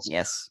fields.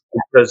 Yes.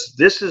 Because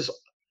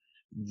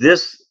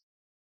this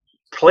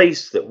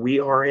place that we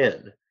are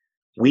in,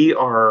 we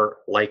are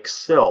like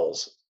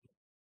cells,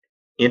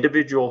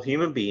 individual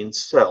human beings,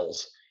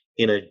 cells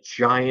in a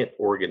giant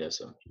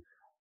organism.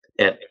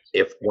 And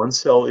if one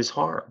cell is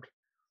harmed,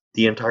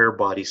 the entire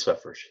body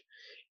suffers.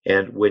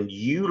 And when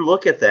you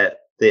look at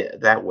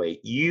that way,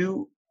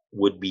 you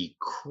would be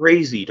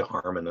crazy to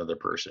harm another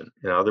person.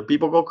 And other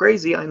people go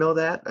crazy. I know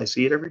that. I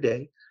see it every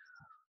day.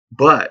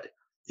 But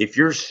if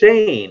you're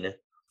sane,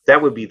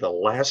 that would be the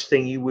last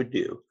thing you would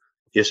do,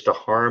 is to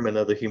harm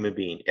another human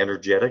being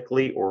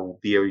energetically or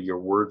via your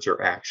words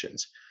or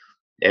actions.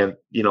 And,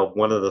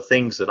 one of the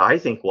things that I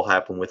think will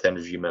happen with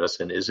energy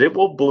medicine is it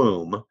will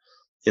bloom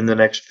in the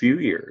next few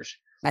years.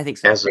 I think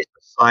so. As a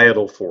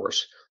societal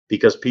force,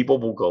 because people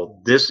will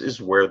go, this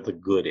is where the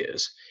good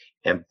is.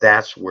 And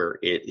that's where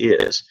it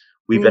is.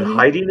 We've been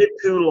hiding it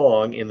too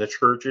long in the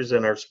churches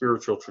and our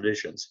spiritual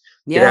traditions.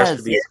 Yes. It has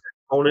to be a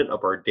component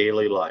of our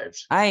daily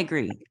lives. I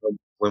agree.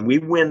 When we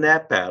win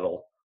that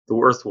battle, the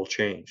earth will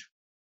change.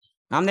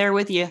 I'm there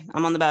with you.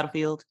 I'm on the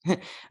battlefield.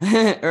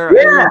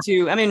 Room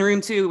 2. I'm in room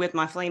 2 with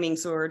my flaming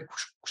sword.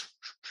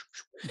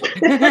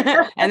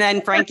 And then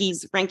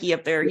Frankie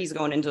up there, he's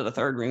going into the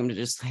third room to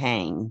just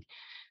hang.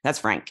 That's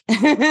Frank.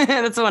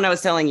 That's the one I was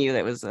telling you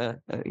that was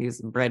he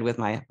was bred with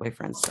my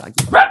boyfriend's dog.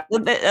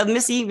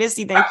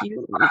 Missy, thank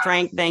you.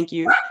 Frank, thank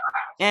you.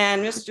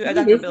 And Mr.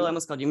 Dr. Bill, I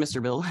almost called you Mr.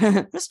 Bill.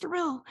 Mr.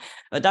 Bill.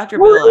 Dr.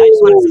 Bill, I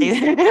just want to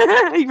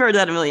say you've heard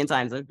that a million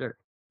times, I'm sure.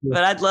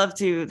 But I'd love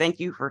to thank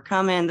you for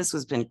coming. This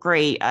has been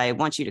great. I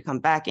want you to come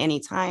back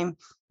anytime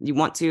you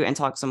want to and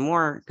talk some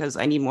more, because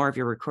I need more of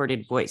your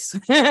recorded voice.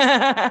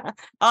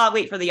 I'll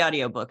wait for the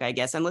audiobook, I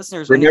guess. And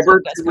listeners,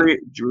 remember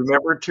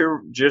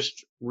to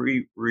just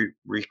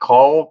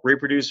recall,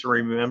 reproduce, and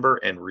remember,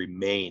 and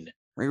remain.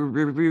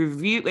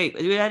 Review. Wait,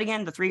 do that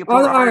again. The 3 or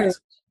 4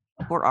 R's.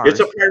 4 R's. It's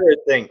a pirate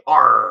thing.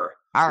 R.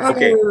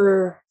 Okay.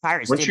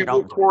 Pirates Once you've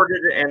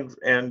recorded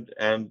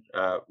and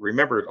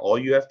remembered, all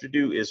you have to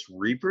do is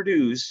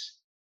reproduce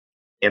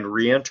and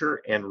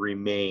re-enter and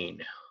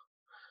remain.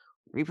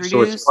 Reproduce,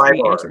 so it's 5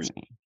 R's.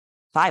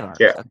 5 R's.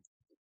 Yeah. Okay.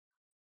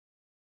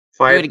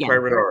 5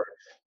 pirate R's.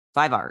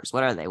 5 R's.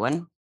 What are they?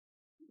 One.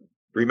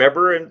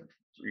 Remember, and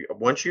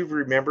once you've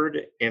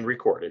remembered and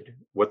recorded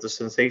what the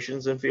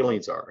sensations and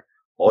feelings are,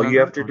 all you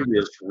have to do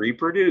is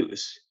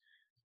reproduce.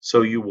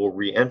 So you will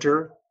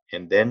re-enter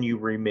and then you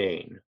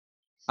remain.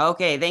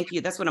 Okay, thank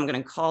you. That's what I'm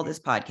going to call this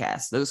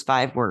podcast. Those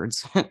 5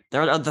 words.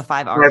 They're the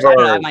 5 R's.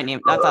 I might name.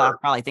 I'll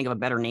probably think of a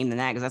better name than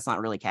that, because that's not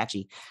really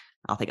catchy.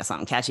 I'll think of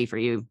something catchy for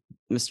you,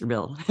 Mr.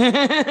 Bill.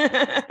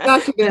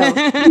 Dr. Bill.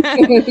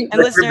 And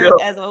listeners,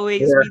 Bill. as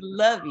always, Yeah. we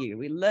love you.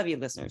 We love you,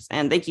 listeners.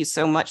 And thank you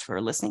so much for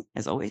listening,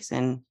 as always.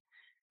 And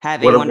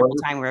have What a a wonderful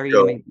wonderful time wherever show.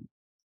 you may be.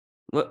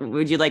 What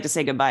would you like to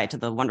say goodbye to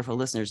the wonderful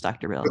listeners,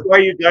 Dr. Bill? That's why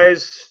you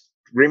guys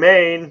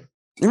remain.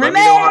 Let me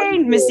know how you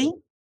Remain, feel. Missy.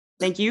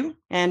 Thank you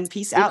and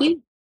peace Thank out.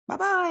 you.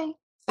 Bye-bye.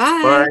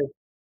 Bye. Bye.